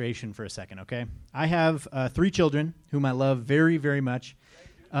illustration for a second, okay? I have 3 children whom I love very, very much.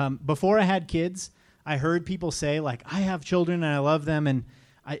 Before I had kids, I heard people say, like, I have children and I love them, and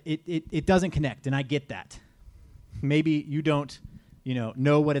it doesn't connect, and I get that. Maybe you don't,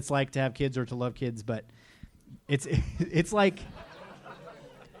 know what it's like to have kids or to love kids, but it's like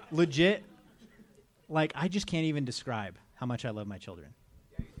legit. Like, I just can't even describe how much I love my children.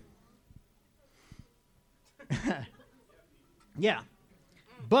 Yeah,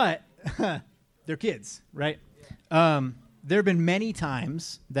 but they're kids, right? There have been many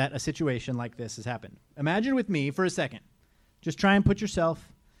times that a situation like this has happened. Imagine with me for a second. Just try and put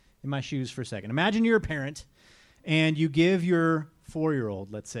yourself in my shoes for a second. Imagine you're a parent, and you give your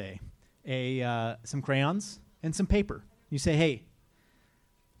 4-year-old, let's say, some crayons and some paper. You say, hey,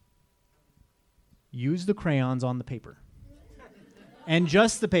 use the crayons on the paper. And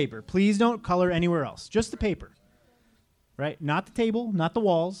just the paper. Please don't color anywhere else. Just the paper. Right? Not the table, not the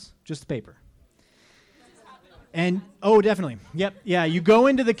walls, just the paper. And, oh, definitely. Yep, yeah, you go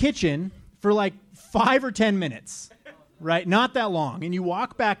into the kitchen for like 5 or 10 minutes, right? Not that long. And you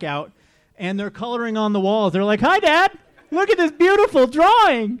walk back out, and they're coloring on the walls. They're like, hi, Dad, look at this beautiful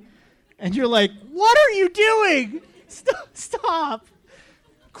drawing. And you're like, what are you doing? Stop.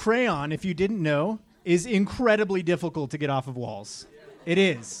 Crayon, if you didn't know, is incredibly difficult to get off of walls. It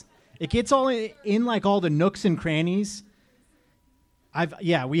is. It gets all in like all the nooks and crannies.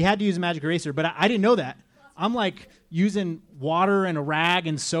 We had to use a magic eraser, but I didn't know that. I'm like using water and a rag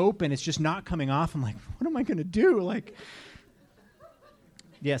and soap, and it's just not coming off. I'm like, what am I going to do? Like,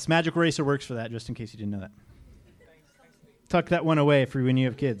 yes, magic eraser works for that, just in case you didn't know that. Tuck that one away for when you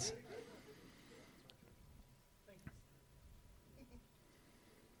have kids.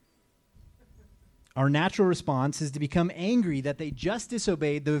 Our natural response is to become angry that they just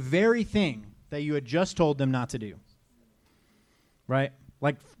disobeyed the very thing that you had just told them not to do. Right?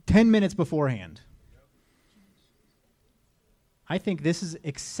 Like 10 minutes beforehand. I think this is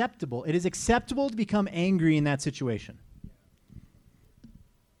acceptable. It is acceptable to become angry in that situation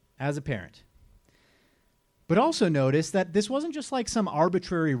as a parent. But also notice that this wasn't just like some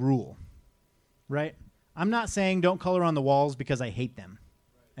arbitrary rule, right? I'm not saying don't color on the walls because I hate them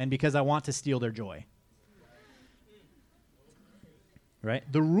and because I want to steal their joy. Right?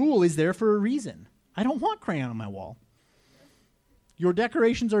 The rule is there for a reason. I don't want crayon on my wall. Your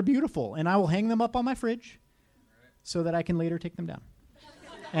decorations are beautiful, and I will hang them up on my fridge so that I can later take them down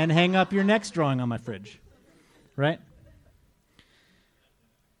and hang up your next drawing on my fridge. Right?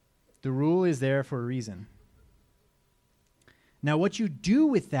 The rule is there for a reason. Now, what you do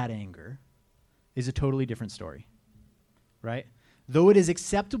with that anger is a totally different story. Right? Though it is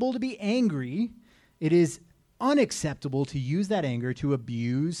acceptable to be angry, it is unacceptable to use that anger to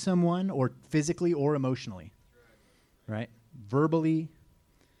abuse someone or physically or emotionally. Right? Verbally.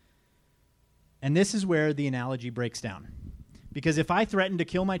 And this is where the analogy breaks down. Because if I threatened to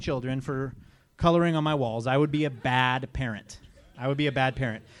kill my children for coloring on my walls, I would be a bad parent.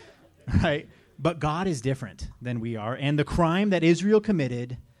 Right? But God is different than we are. And the crime that Israel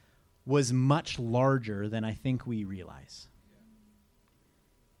committed was much larger than I think we realize.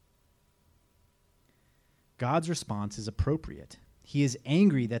 God's response is appropriate. He is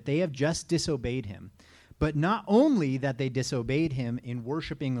angry that they have just disobeyed him. But not only that they disobeyed him in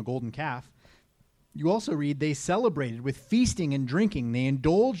worshiping a golden calf, you also read they celebrated with feasting and drinking. They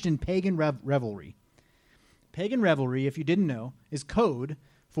indulged in pagan revelry. Pagan revelry, if you didn't know, is code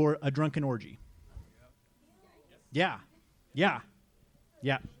for a drunken orgy. Yeah. Yep.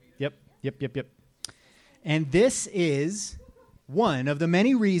 And this is one of the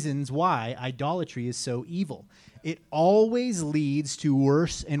many reasons why idolatry is so evil. It always leads to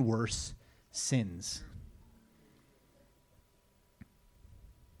worse and worse sins.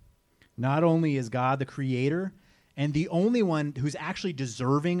 Not only is God the creator and the only one who's actually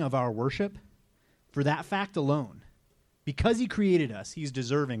deserving of our worship, for that fact alone, because he created us, he's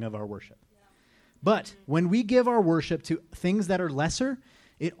deserving of our worship. But when we give our worship to things that are lesser,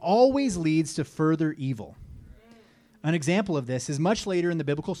 it always leads to further evil. An example of this is much later in the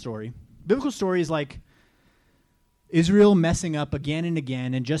biblical story. Biblical story is like Israel messing up again and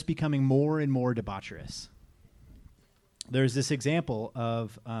again and just becoming more and more debaucherous. There's this example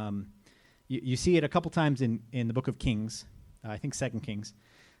of, you see it a couple times in the book of Kings, I think 2 Kings,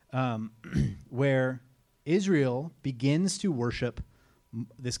 where Israel begins to worship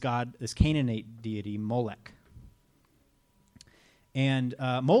this god, this Canaanite deity, Molech. And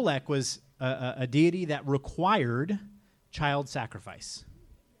Molech was a deity that required child sacrifice.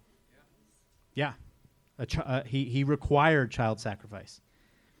 Yeah. He required child sacrifice.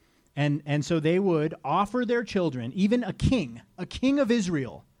 And so they would offer their children, even a king of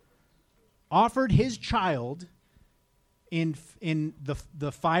Israel, offered his child in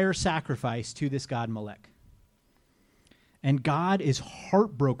the fire sacrifice to this god Molech. And God is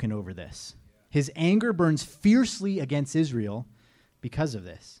heartbroken over this. His anger burns fiercely against Israel because of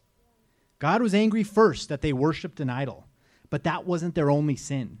this. God was angry first that they worshipped an idol, but that wasn't their only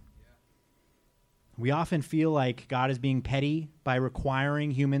sin. We often feel like God is being petty by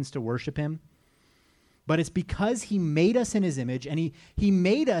requiring humans to worship him. But it's because he made us in his image, and he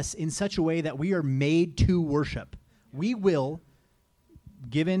made us in such a way that we are made to worship. We will,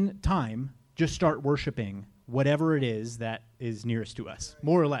 given time, just start worshiping whatever it is that is nearest to us,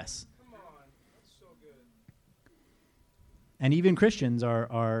 more or less. Come on. That's so good. And even Christians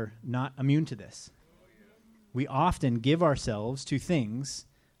are not immune to this. We often give ourselves to things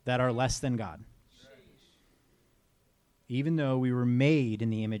that are less than God. Even though we were made in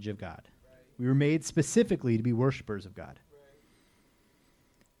the image of God. We were made specifically to be worshipers of God.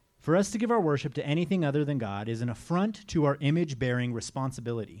 For us to give our worship to anything other than God is an affront to our image-bearing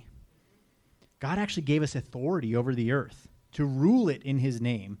responsibility. God actually gave us authority over the earth to rule it in his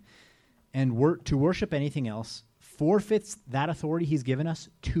name, and to worship anything else forfeits that authority he's given us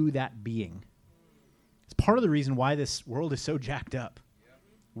to that being. It's part of the reason why this world is so jacked up.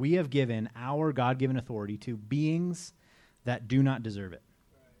 We have given our God-given authority to beings that do not deserve it.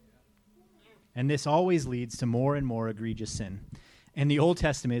 And this always leads to more and more egregious sin. And the Old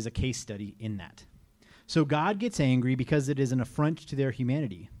Testament is a case study in that. So God gets angry because it is an affront to their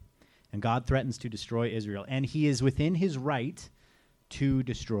humanity. And God threatens to destroy Israel. And he is within his right to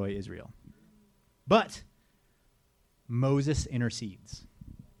destroy Israel. But Moses intercedes.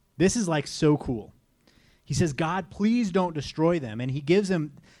 This is like so cool. He says, God, please don't destroy them. And he gives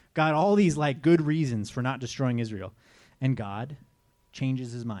him, God, all these like good reasons for not destroying Israel. And God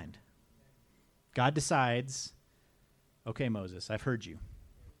changes his mind. God decides, okay, Moses, I've heard you.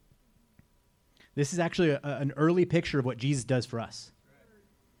 This is actually an early picture of what Jesus does for us.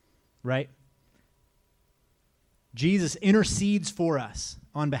 Right? Jesus intercedes for us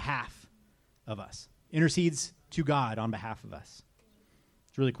on behalf of us. Intercedes to God on behalf of us.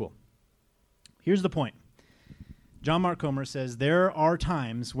 It's really cool. Here's the point. John Mark Comer says, there are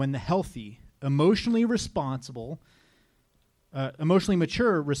times when the healthy, emotionally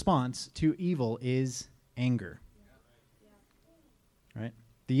mature response to evil is anger. Right?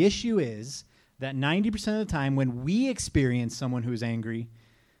 The issue is that 90% of the time when we experience someone who's angry,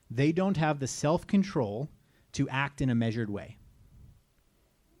 they don't have the self-control to act in a measured way.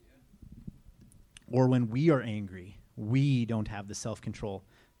 Or when we are angry, we don't have the self-control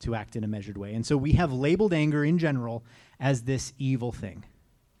to act in a measured way. And so we have labeled anger in general as this evil thing.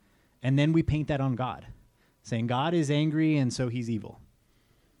 And then we paint that on God, saying God is angry and so he's evil.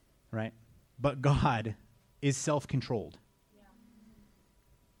 Right? But God is self-controlled. Yeah.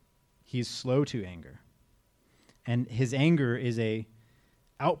 He's slow to anger. And his anger is a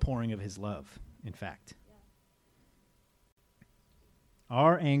outpouring of his love, in fact. Yeah.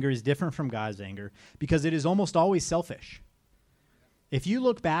 Our anger is different from God's anger because it is almost always selfish. If you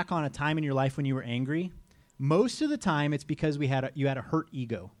look back on a time in your life when you were angry, most of the time it's because you had a hurt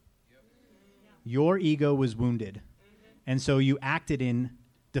ego. Yep. Your ego was wounded, and so you acted in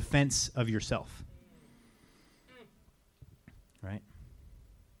defense of yourself. Right?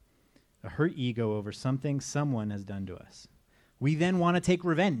 A hurt ego over something someone has done to us. We then want to take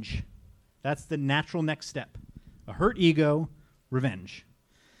revenge. That's the natural next step. A hurt ego, revenge.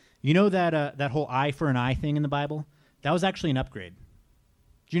 You know that whole eye for an eye thing in the Bible? That was actually an upgrade.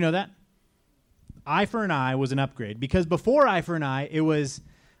 Do you know that? Eye for an eye was an upgrade. Because before eye for an eye, it was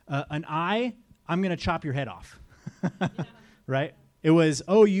an eye, I'm going to chop your head off. Right? It was,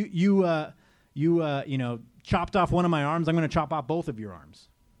 oh, you chopped off one of my arms, I'm going to chop off both of your arms.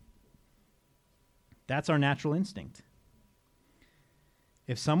 That's our natural instinct.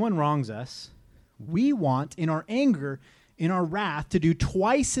 If someone wrongs us, we want, in our anger, in our wrath, to do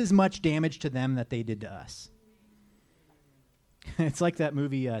twice as much damage to them that they did to us. It's like that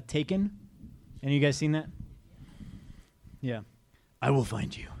movie Taken. Any of you guys seen that? Yeah. I will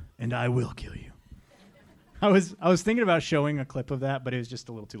find you, and I will kill you. I was thinking about showing a clip of that, but it was just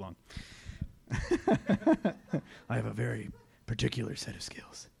a little too long. I have a very particular set of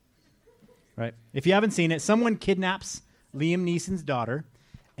skills. Right? If you haven't seen it, someone kidnaps Liam Neeson's daughter,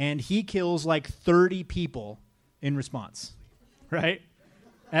 and he kills like 30 people in response. Right?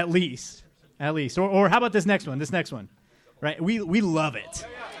 At least. Or how about this next one? right? We love it.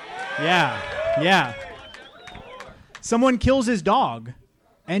 Yeah. Someone kills his dog,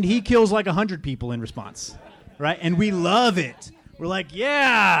 and he kills like 100 people in response, right? And we love it. We're like,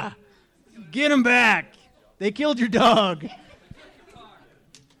 yeah, get him back. They killed your dog.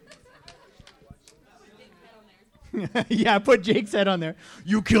 Yeah, put Jake's head on there.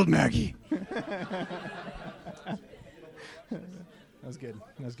 You killed Maggie. That was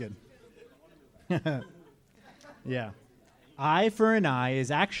good. Yeah. Eye for an eye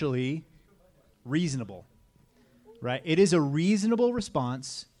is actually reasonable, right? It is a reasonable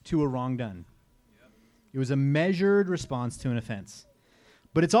response to a wrong done. It was a measured response to an offense.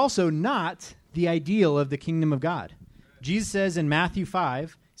 But it's also not the ideal of the kingdom of God. Jesus says in Matthew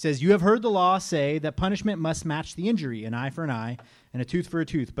 5, says, "You have heard the law say that punishment must match the injury, an eye for an eye and a tooth for a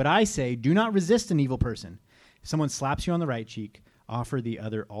tooth. But I say, do not resist an evil person. If someone slaps you on the right cheek, offer the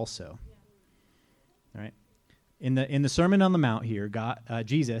other also." All right. In the Sermon on the Mount here,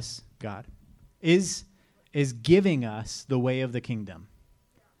 Jesus, God, is giving us the way of the kingdom.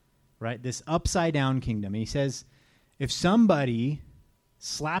 Right? This upside down kingdom. He says, if somebody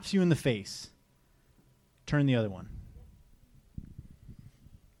slaps you in the face, turn the other one.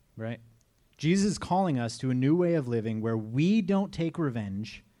 Right? Jesus is calling us to a new way of living where we don't take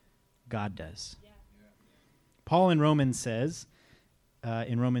revenge, God does. Yeah. Paul in Romans says,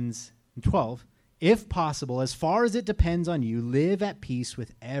 in Romans 12, "If possible, as far as it depends on you, live at peace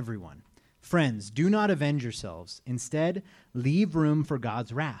with everyone. Friends, do not avenge yourselves. Instead, leave room for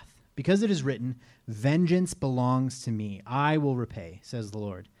God's wrath. Because it is written, 'Vengeance belongs to me. I will repay,' says the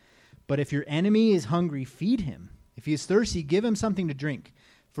Lord. But if your enemy is hungry, feed him. If he is thirsty, give him something to drink.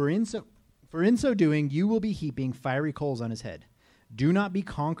 For in so doing, you will be heaping fiery coals on his head. Do not be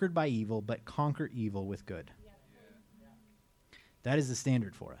conquered by evil, but conquer evil with good." That is the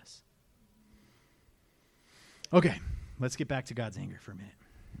standard for us. Okay, let's get back to God's anger for a minute.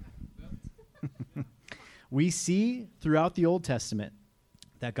 We see throughout the Old Testament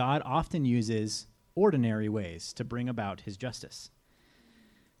that God often uses ordinary ways to bring about his justice,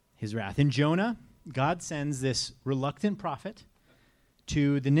 his wrath. In Jonah, God sends this reluctant prophet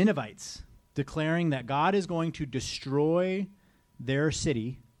to the Ninevites, declaring that God is going to destroy their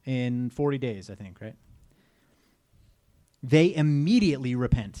city in 40 days, I think, right? They immediately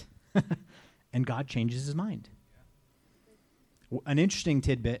repent, and God changes his mind. An interesting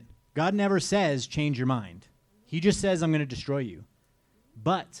tidbit, God never says, change your mind. He just says, I'm going to destroy you.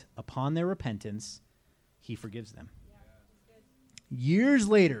 But upon their repentance, he forgives them. Years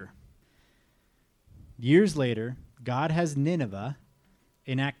later, God has Nineveh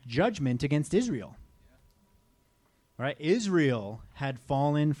enact judgment against Israel. Right? Israel had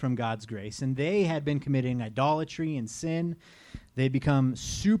fallen from God's grace, and they had been committing idolatry and sin. They'd become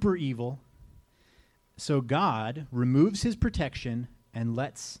super evil. So God removes his protection and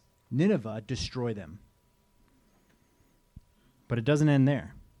lets Nineveh destroy them. But it doesn't end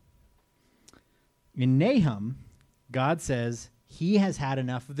there. In Nahum, God says he has had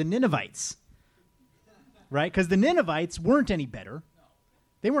enough of the Ninevites. Right? Because the Ninevites weren't any better.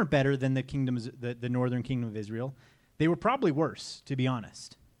 They weren't better than the northern kingdom of Israel. They were probably worse, to be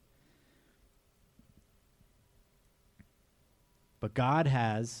honest. But God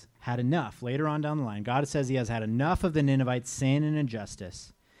has had enough. Later on down the line, God says he has had enough of the Ninevites' sin and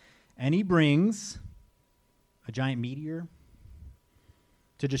injustice. And he brings a giant meteor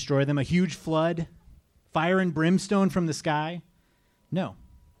to destroy them, a huge flood, fire and brimstone from the sky. No,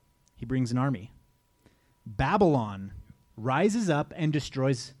 he brings an army. Babylon rises up and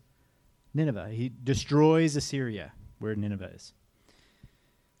destroys Nineveh. He destroys Assyria, where Nineveh is.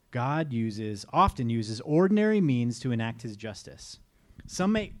 God often uses ordinary means to enact his justice.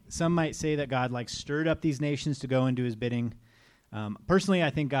 Some might say that God stirred up these nations to go and do his bidding. Personally, I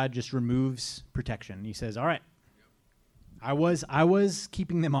think God just removes protection. He says, all right, I was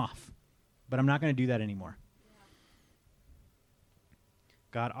keeping them off, but I'm not going to do that anymore.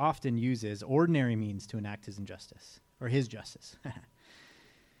 God often uses ordinary means to enact his injustice, or his justice.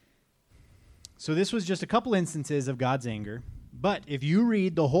 So this was just a couple instances of God's anger, but if you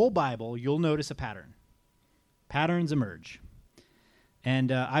read the whole Bible, you'll notice a pattern. Patterns emerge.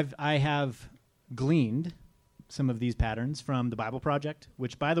 And I have gleaned some of these patterns from the Bible Project,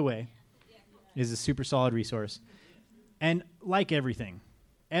 which, by the way, is a super solid resource. And like everything,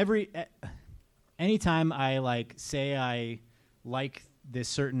 anytime I say I like this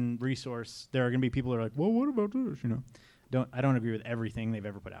certain resource, there are going to be people who are like, well, what about this? I don't agree with everything they've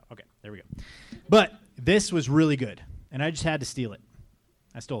ever put out. Okay, there we go. But this was really good, and I just had to steal it.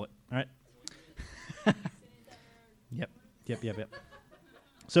 I stole it. All right. Yep.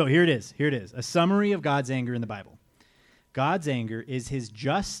 So here it is. A summary of God's anger in the Bible. God's anger is his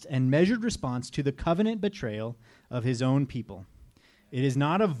just and measured response to the covenant betrayal of his own people. It is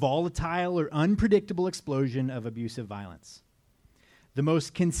not a volatile or unpredictable explosion of abusive violence. The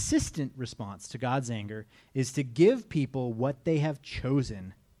most consistent response to God's anger is to give people what they have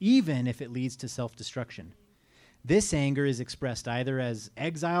chosen, even if it leads to self-destruction. This anger is expressed either as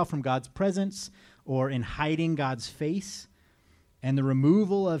exile from God's presence or in hiding God's face and the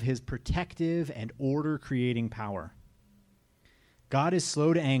removal of his protective and order-creating power. God is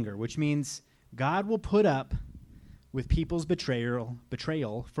slow to anger, which means God will put up with people's betrayal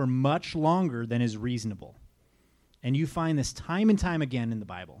for much longer than is reasonable. And you find this time and time again in the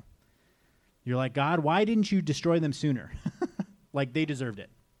Bible. You're like, God, why didn't you destroy them sooner? Like they deserved it.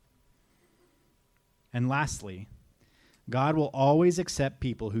 And lastly, God will always accept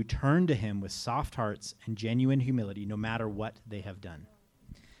people who turn to him with soft hearts and genuine humility, no matter what they have done.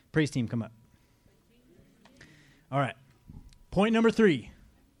 Praise team, come up. All right. Point number three.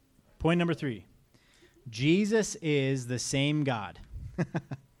 Jesus is the same God.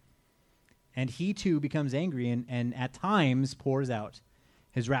 And he too becomes angry and at times pours out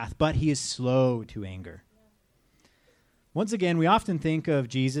his wrath, but he is slow to anger. Once again, we often think of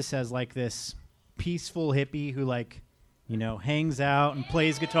Jesus as like this peaceful hippie who hangs out and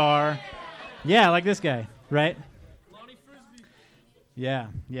plays guitar. Yeah, like this guy, right? Yeah.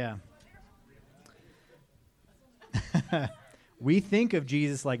 We think of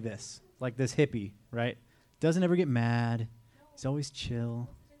Jesus like this hippie, right? Doesn't ever get mad. He's always chill.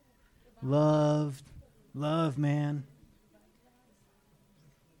 Love, man.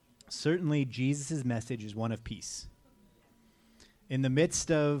 Certainly, Jesus' message is one of peace. In the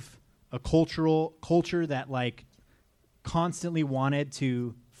midst of a culture that constantly wanted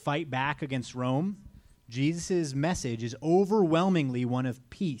to fight back against Rome, Jesus' message is overwhelmingly one of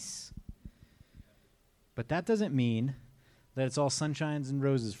peace. But that doesn't mean that it's all sunshines and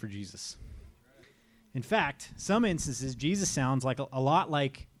roses for Jesus. In fact, some instances, Jesus sounds like a lot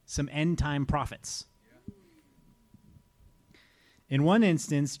like some end-time prophets. In one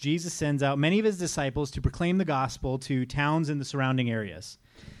instance, Jesus sends out many of his disciples to proclaim the gospel to towns in the surrounding areas.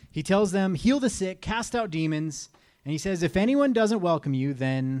 He tells them, heal the sick, cast out demons, and he says, if anyone doesn't welcome you,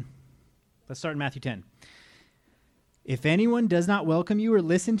 then, let's start in Matthew 10. If anyone does not welcome you or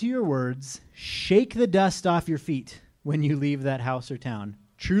listen to your words, shake the dust off your feet when you leave that house or town.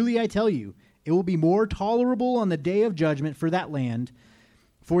 Truly I tell you, it will be more tolerable on the day of judgment for that land,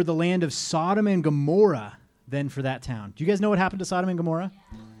 for the land of Sodom and Gomorrah, than for that town. Do you guys know what happened to Sodom and Gomorrah?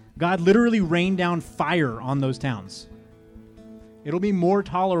 God literally rained down fire on those towns. It'll be more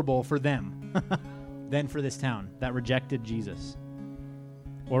tolerable for them than for this town that rejected Jesus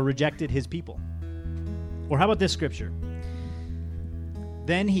or rejected his people. Or how about this scripture?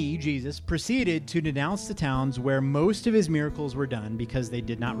 Then he, Jesus, proceeded to denounce the towns where most of his miracles were done because they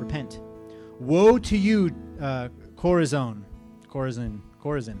did not repent. Woe to you, Chorazin.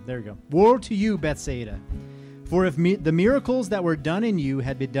 There we go. Woe to you, Bethsaida. For if the miracles that were done in you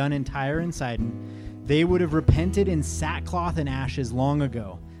had been done in Tyre and Sidon, they would have repented in sackcloth and ashes long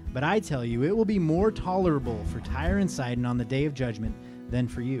ago. But I tell you, it will be more tolerable for Tyre and Sidon on the day of judgment than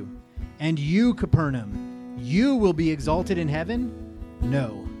for you. And you, Capernaum, you will be exalted in heaven?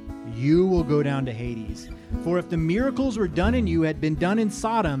 No, you will go down to Hades. For if the miracles were done in you had been done in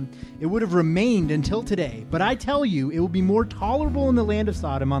Sodom, it would have remained until today. But I tell you, it will be more tolerable in the land of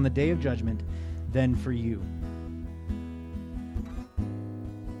Sodom on the day of judgment than for you.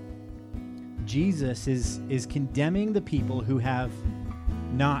 Jesus is condemning the people who have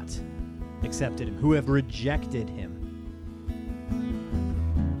not accepted him, who have rejected him.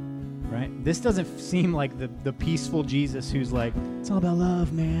 Right? This doesn't seem like the peaceful Jesus who's like, it's all about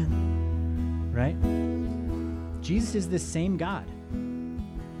love, man. Right? Jesus is this same God.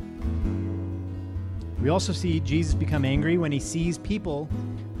 We also see Jesus become angry when he sees people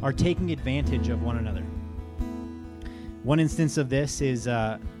are taking advantage of one another. One instance of this is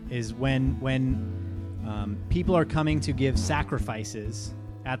when people are coming to give sacrifices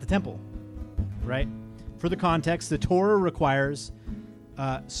at the temple, right? For the context, the Torah requires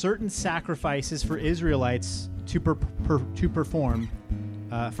certain sacrifices for Israelites to perform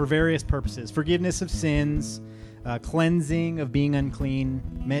for various purposes: forgiveness of sins, cleansing of being unclean,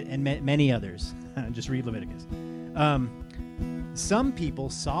 and many others. Just read Leviticus. Some people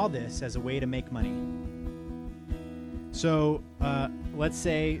saw this as a way to make money. So let's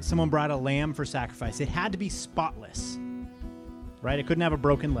say someone brought a lamb for sacrifice. It had to be spotless, right? It couldn't have a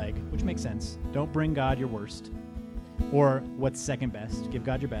broken leg, which makes sense. Don't bring God your worst, or what's second best. Give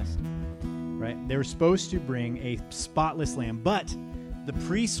God your best, right? They were supposed to bring a spotless lamb, but the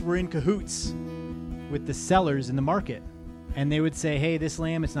priests were in cahoots with the sellers in the market, and they would say, hey, this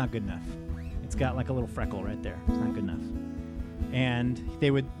lamb, it's not good enough. It's got like a little freckle right there. It's not good enough. And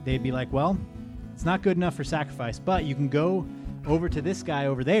they'd be like, well, it's not good enough for sacrifice, but you can go over to this guy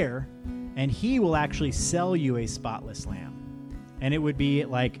over there, and he will actually sell you a spotless lamb. And it would be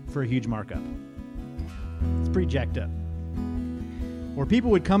like for a huge markup. It's pretty jacked up. Or people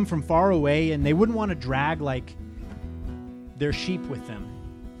would come from far away, and they wouldn't want to drag like their sheep with them,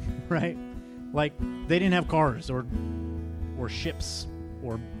 right? Like they didn't have cars or ships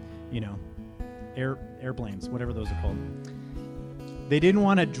or, airplanes, whatever those are called. They didn't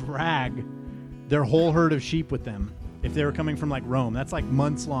want to drag their whole herd of sheep with them if they were coming from like Rome. That's like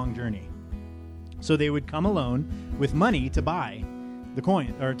months-long journey. So they would come alone with money to buy the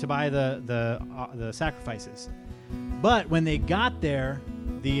coin or to buy the sacrifices. But when they got there,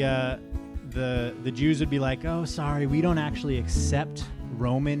 the Jews would be like, "Oh, sorry, we don't actually accept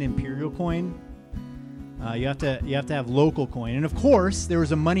Roman imperial coin. You have to have local coin." And of course, there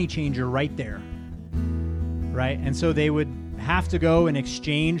was a money changer right there, right? And so they would have to go and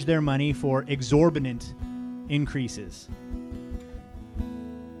exchange their money for exorbitant increases.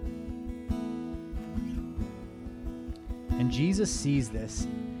 And Jesus sees this,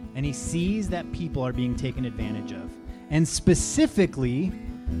 and he sees that people are being taken advantage of. And specifically,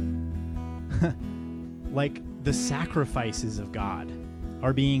 like the sacrifices of God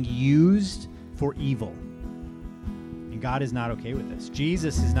are being used for evil. And God is not okay with this.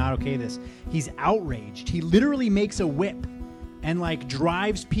 Jesus is not okay with this. He's outraged. He literally makes a whip and like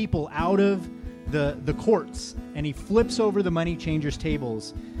drives people out of the courts, and he flips over the money changers'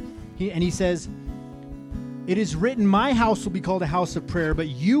 tables. He says, "It is written, my house will be called a house of prayer, but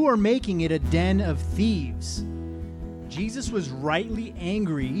you are making it a den of thieves." Jesus was rightly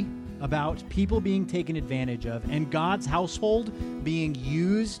angry about people being taken advantage of and God's household being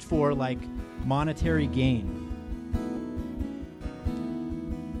used for like monetary gain.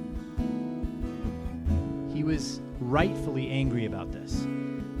 He was rightfully angry about this.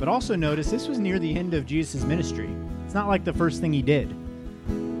 But also notice this was near the end of Jesus' ministry. It's not like the first thing he did.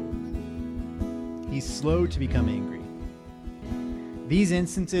 He's slow to become angry. These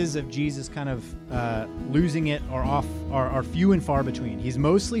instances of Jesus kind of losing it are few and far between. He's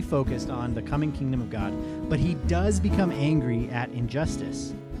mostly focused on the coming kingdom of God, but he does become angry at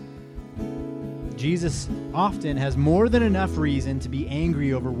injustice. Jesus often has more than enough reason to be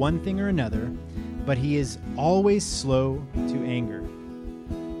angry over one thing or another, but he is always slow to anger.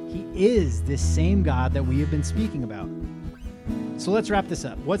 He is this same God that we have been speaking about. So let's wrap this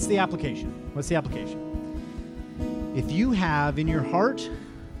up. What's the application? If you have in your heart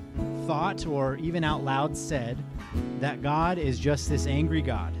thought or even out loud said that God is just this angry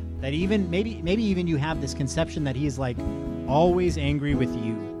God, that even maybe even you have this conception that he is like always angry with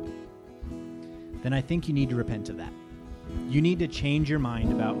you, then I think you need to repent of that. You need to change your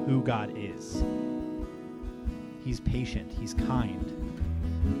mind about who God is. He's patient. He's kind.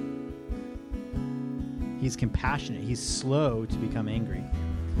 He's compassionate. He's slow to become angry.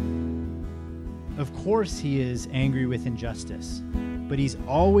 Of course, he is angry with injustice, but he's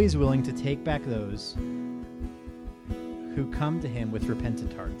always willing to take back those who come to him with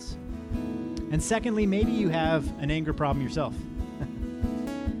repentant hearts. And secondly, maybe you have an anger problem yourself.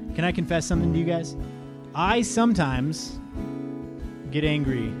 Can I confess something to you guys? I sometimes get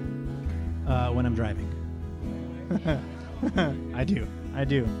angry when I'm driving. I do.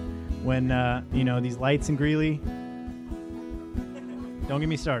 When, these lights in Greeley, don't get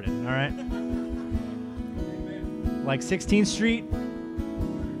me started, all right? Like 16th Street,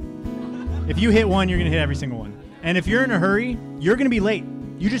 if you hit one, you're going to hit every single one. And if you're in a hurry, you're going to be late.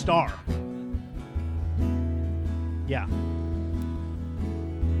 You just are. Yeah.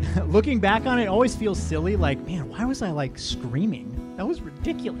 Looking back on it always feels silly, like, man, why was I like screaming? That was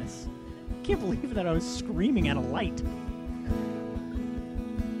ridiculous. I can't believe that I was screaming at a light.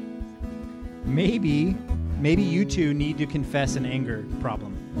 Maybe you two need to confess an anger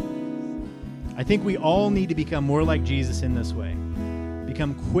problem. I think we all need to become more like Jesus in this way.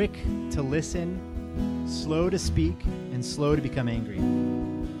 Become quick to listen, slow to speak, and slow to become angry.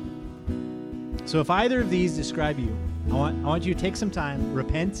 So if either of these describe you, I want you to take some time,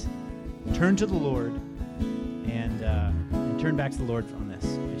 repent, turn to the Lord, and turn back to the Lord on this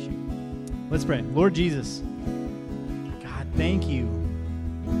issue. Let's pray. Lord Jesus, God, thank you.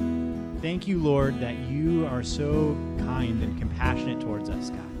 Thank you, Lord, that you are so kind and compassionate towards us,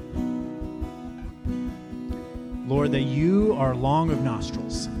 God. Lord, that you are long of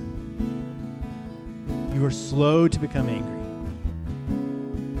nostrils. You are slow to become angry.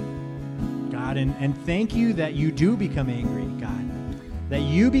 God, and thank you that you do become angry, God. That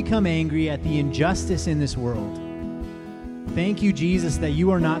you become angry at the injustice in this world. Thank you, Jesus, that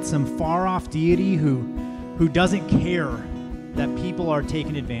you are not some far-off deity who doesn't care that people are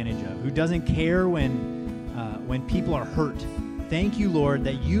taken advantage of, who doesn't care when people are hurt. Thank you, Lord,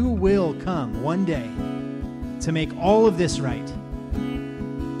 that you will come one day to make all of this right.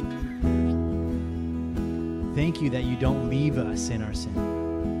 Thank you that you don't leave us in our sin.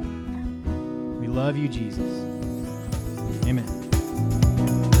 We love you, Jesus. Amen.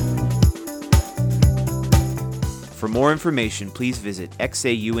 For more information, please visit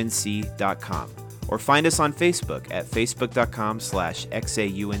xaunc.com or find us on Facebook at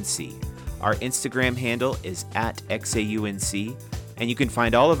facebook.com/xaunc. Our Instagram handle is @xaunc, and you can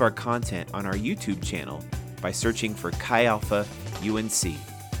find all of our content on our YouTube channel by searching for Chi Alpha UNC.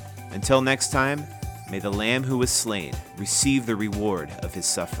 Until next time, may the Lamb who was slain receive the reward of his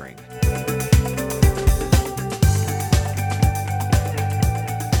suffering.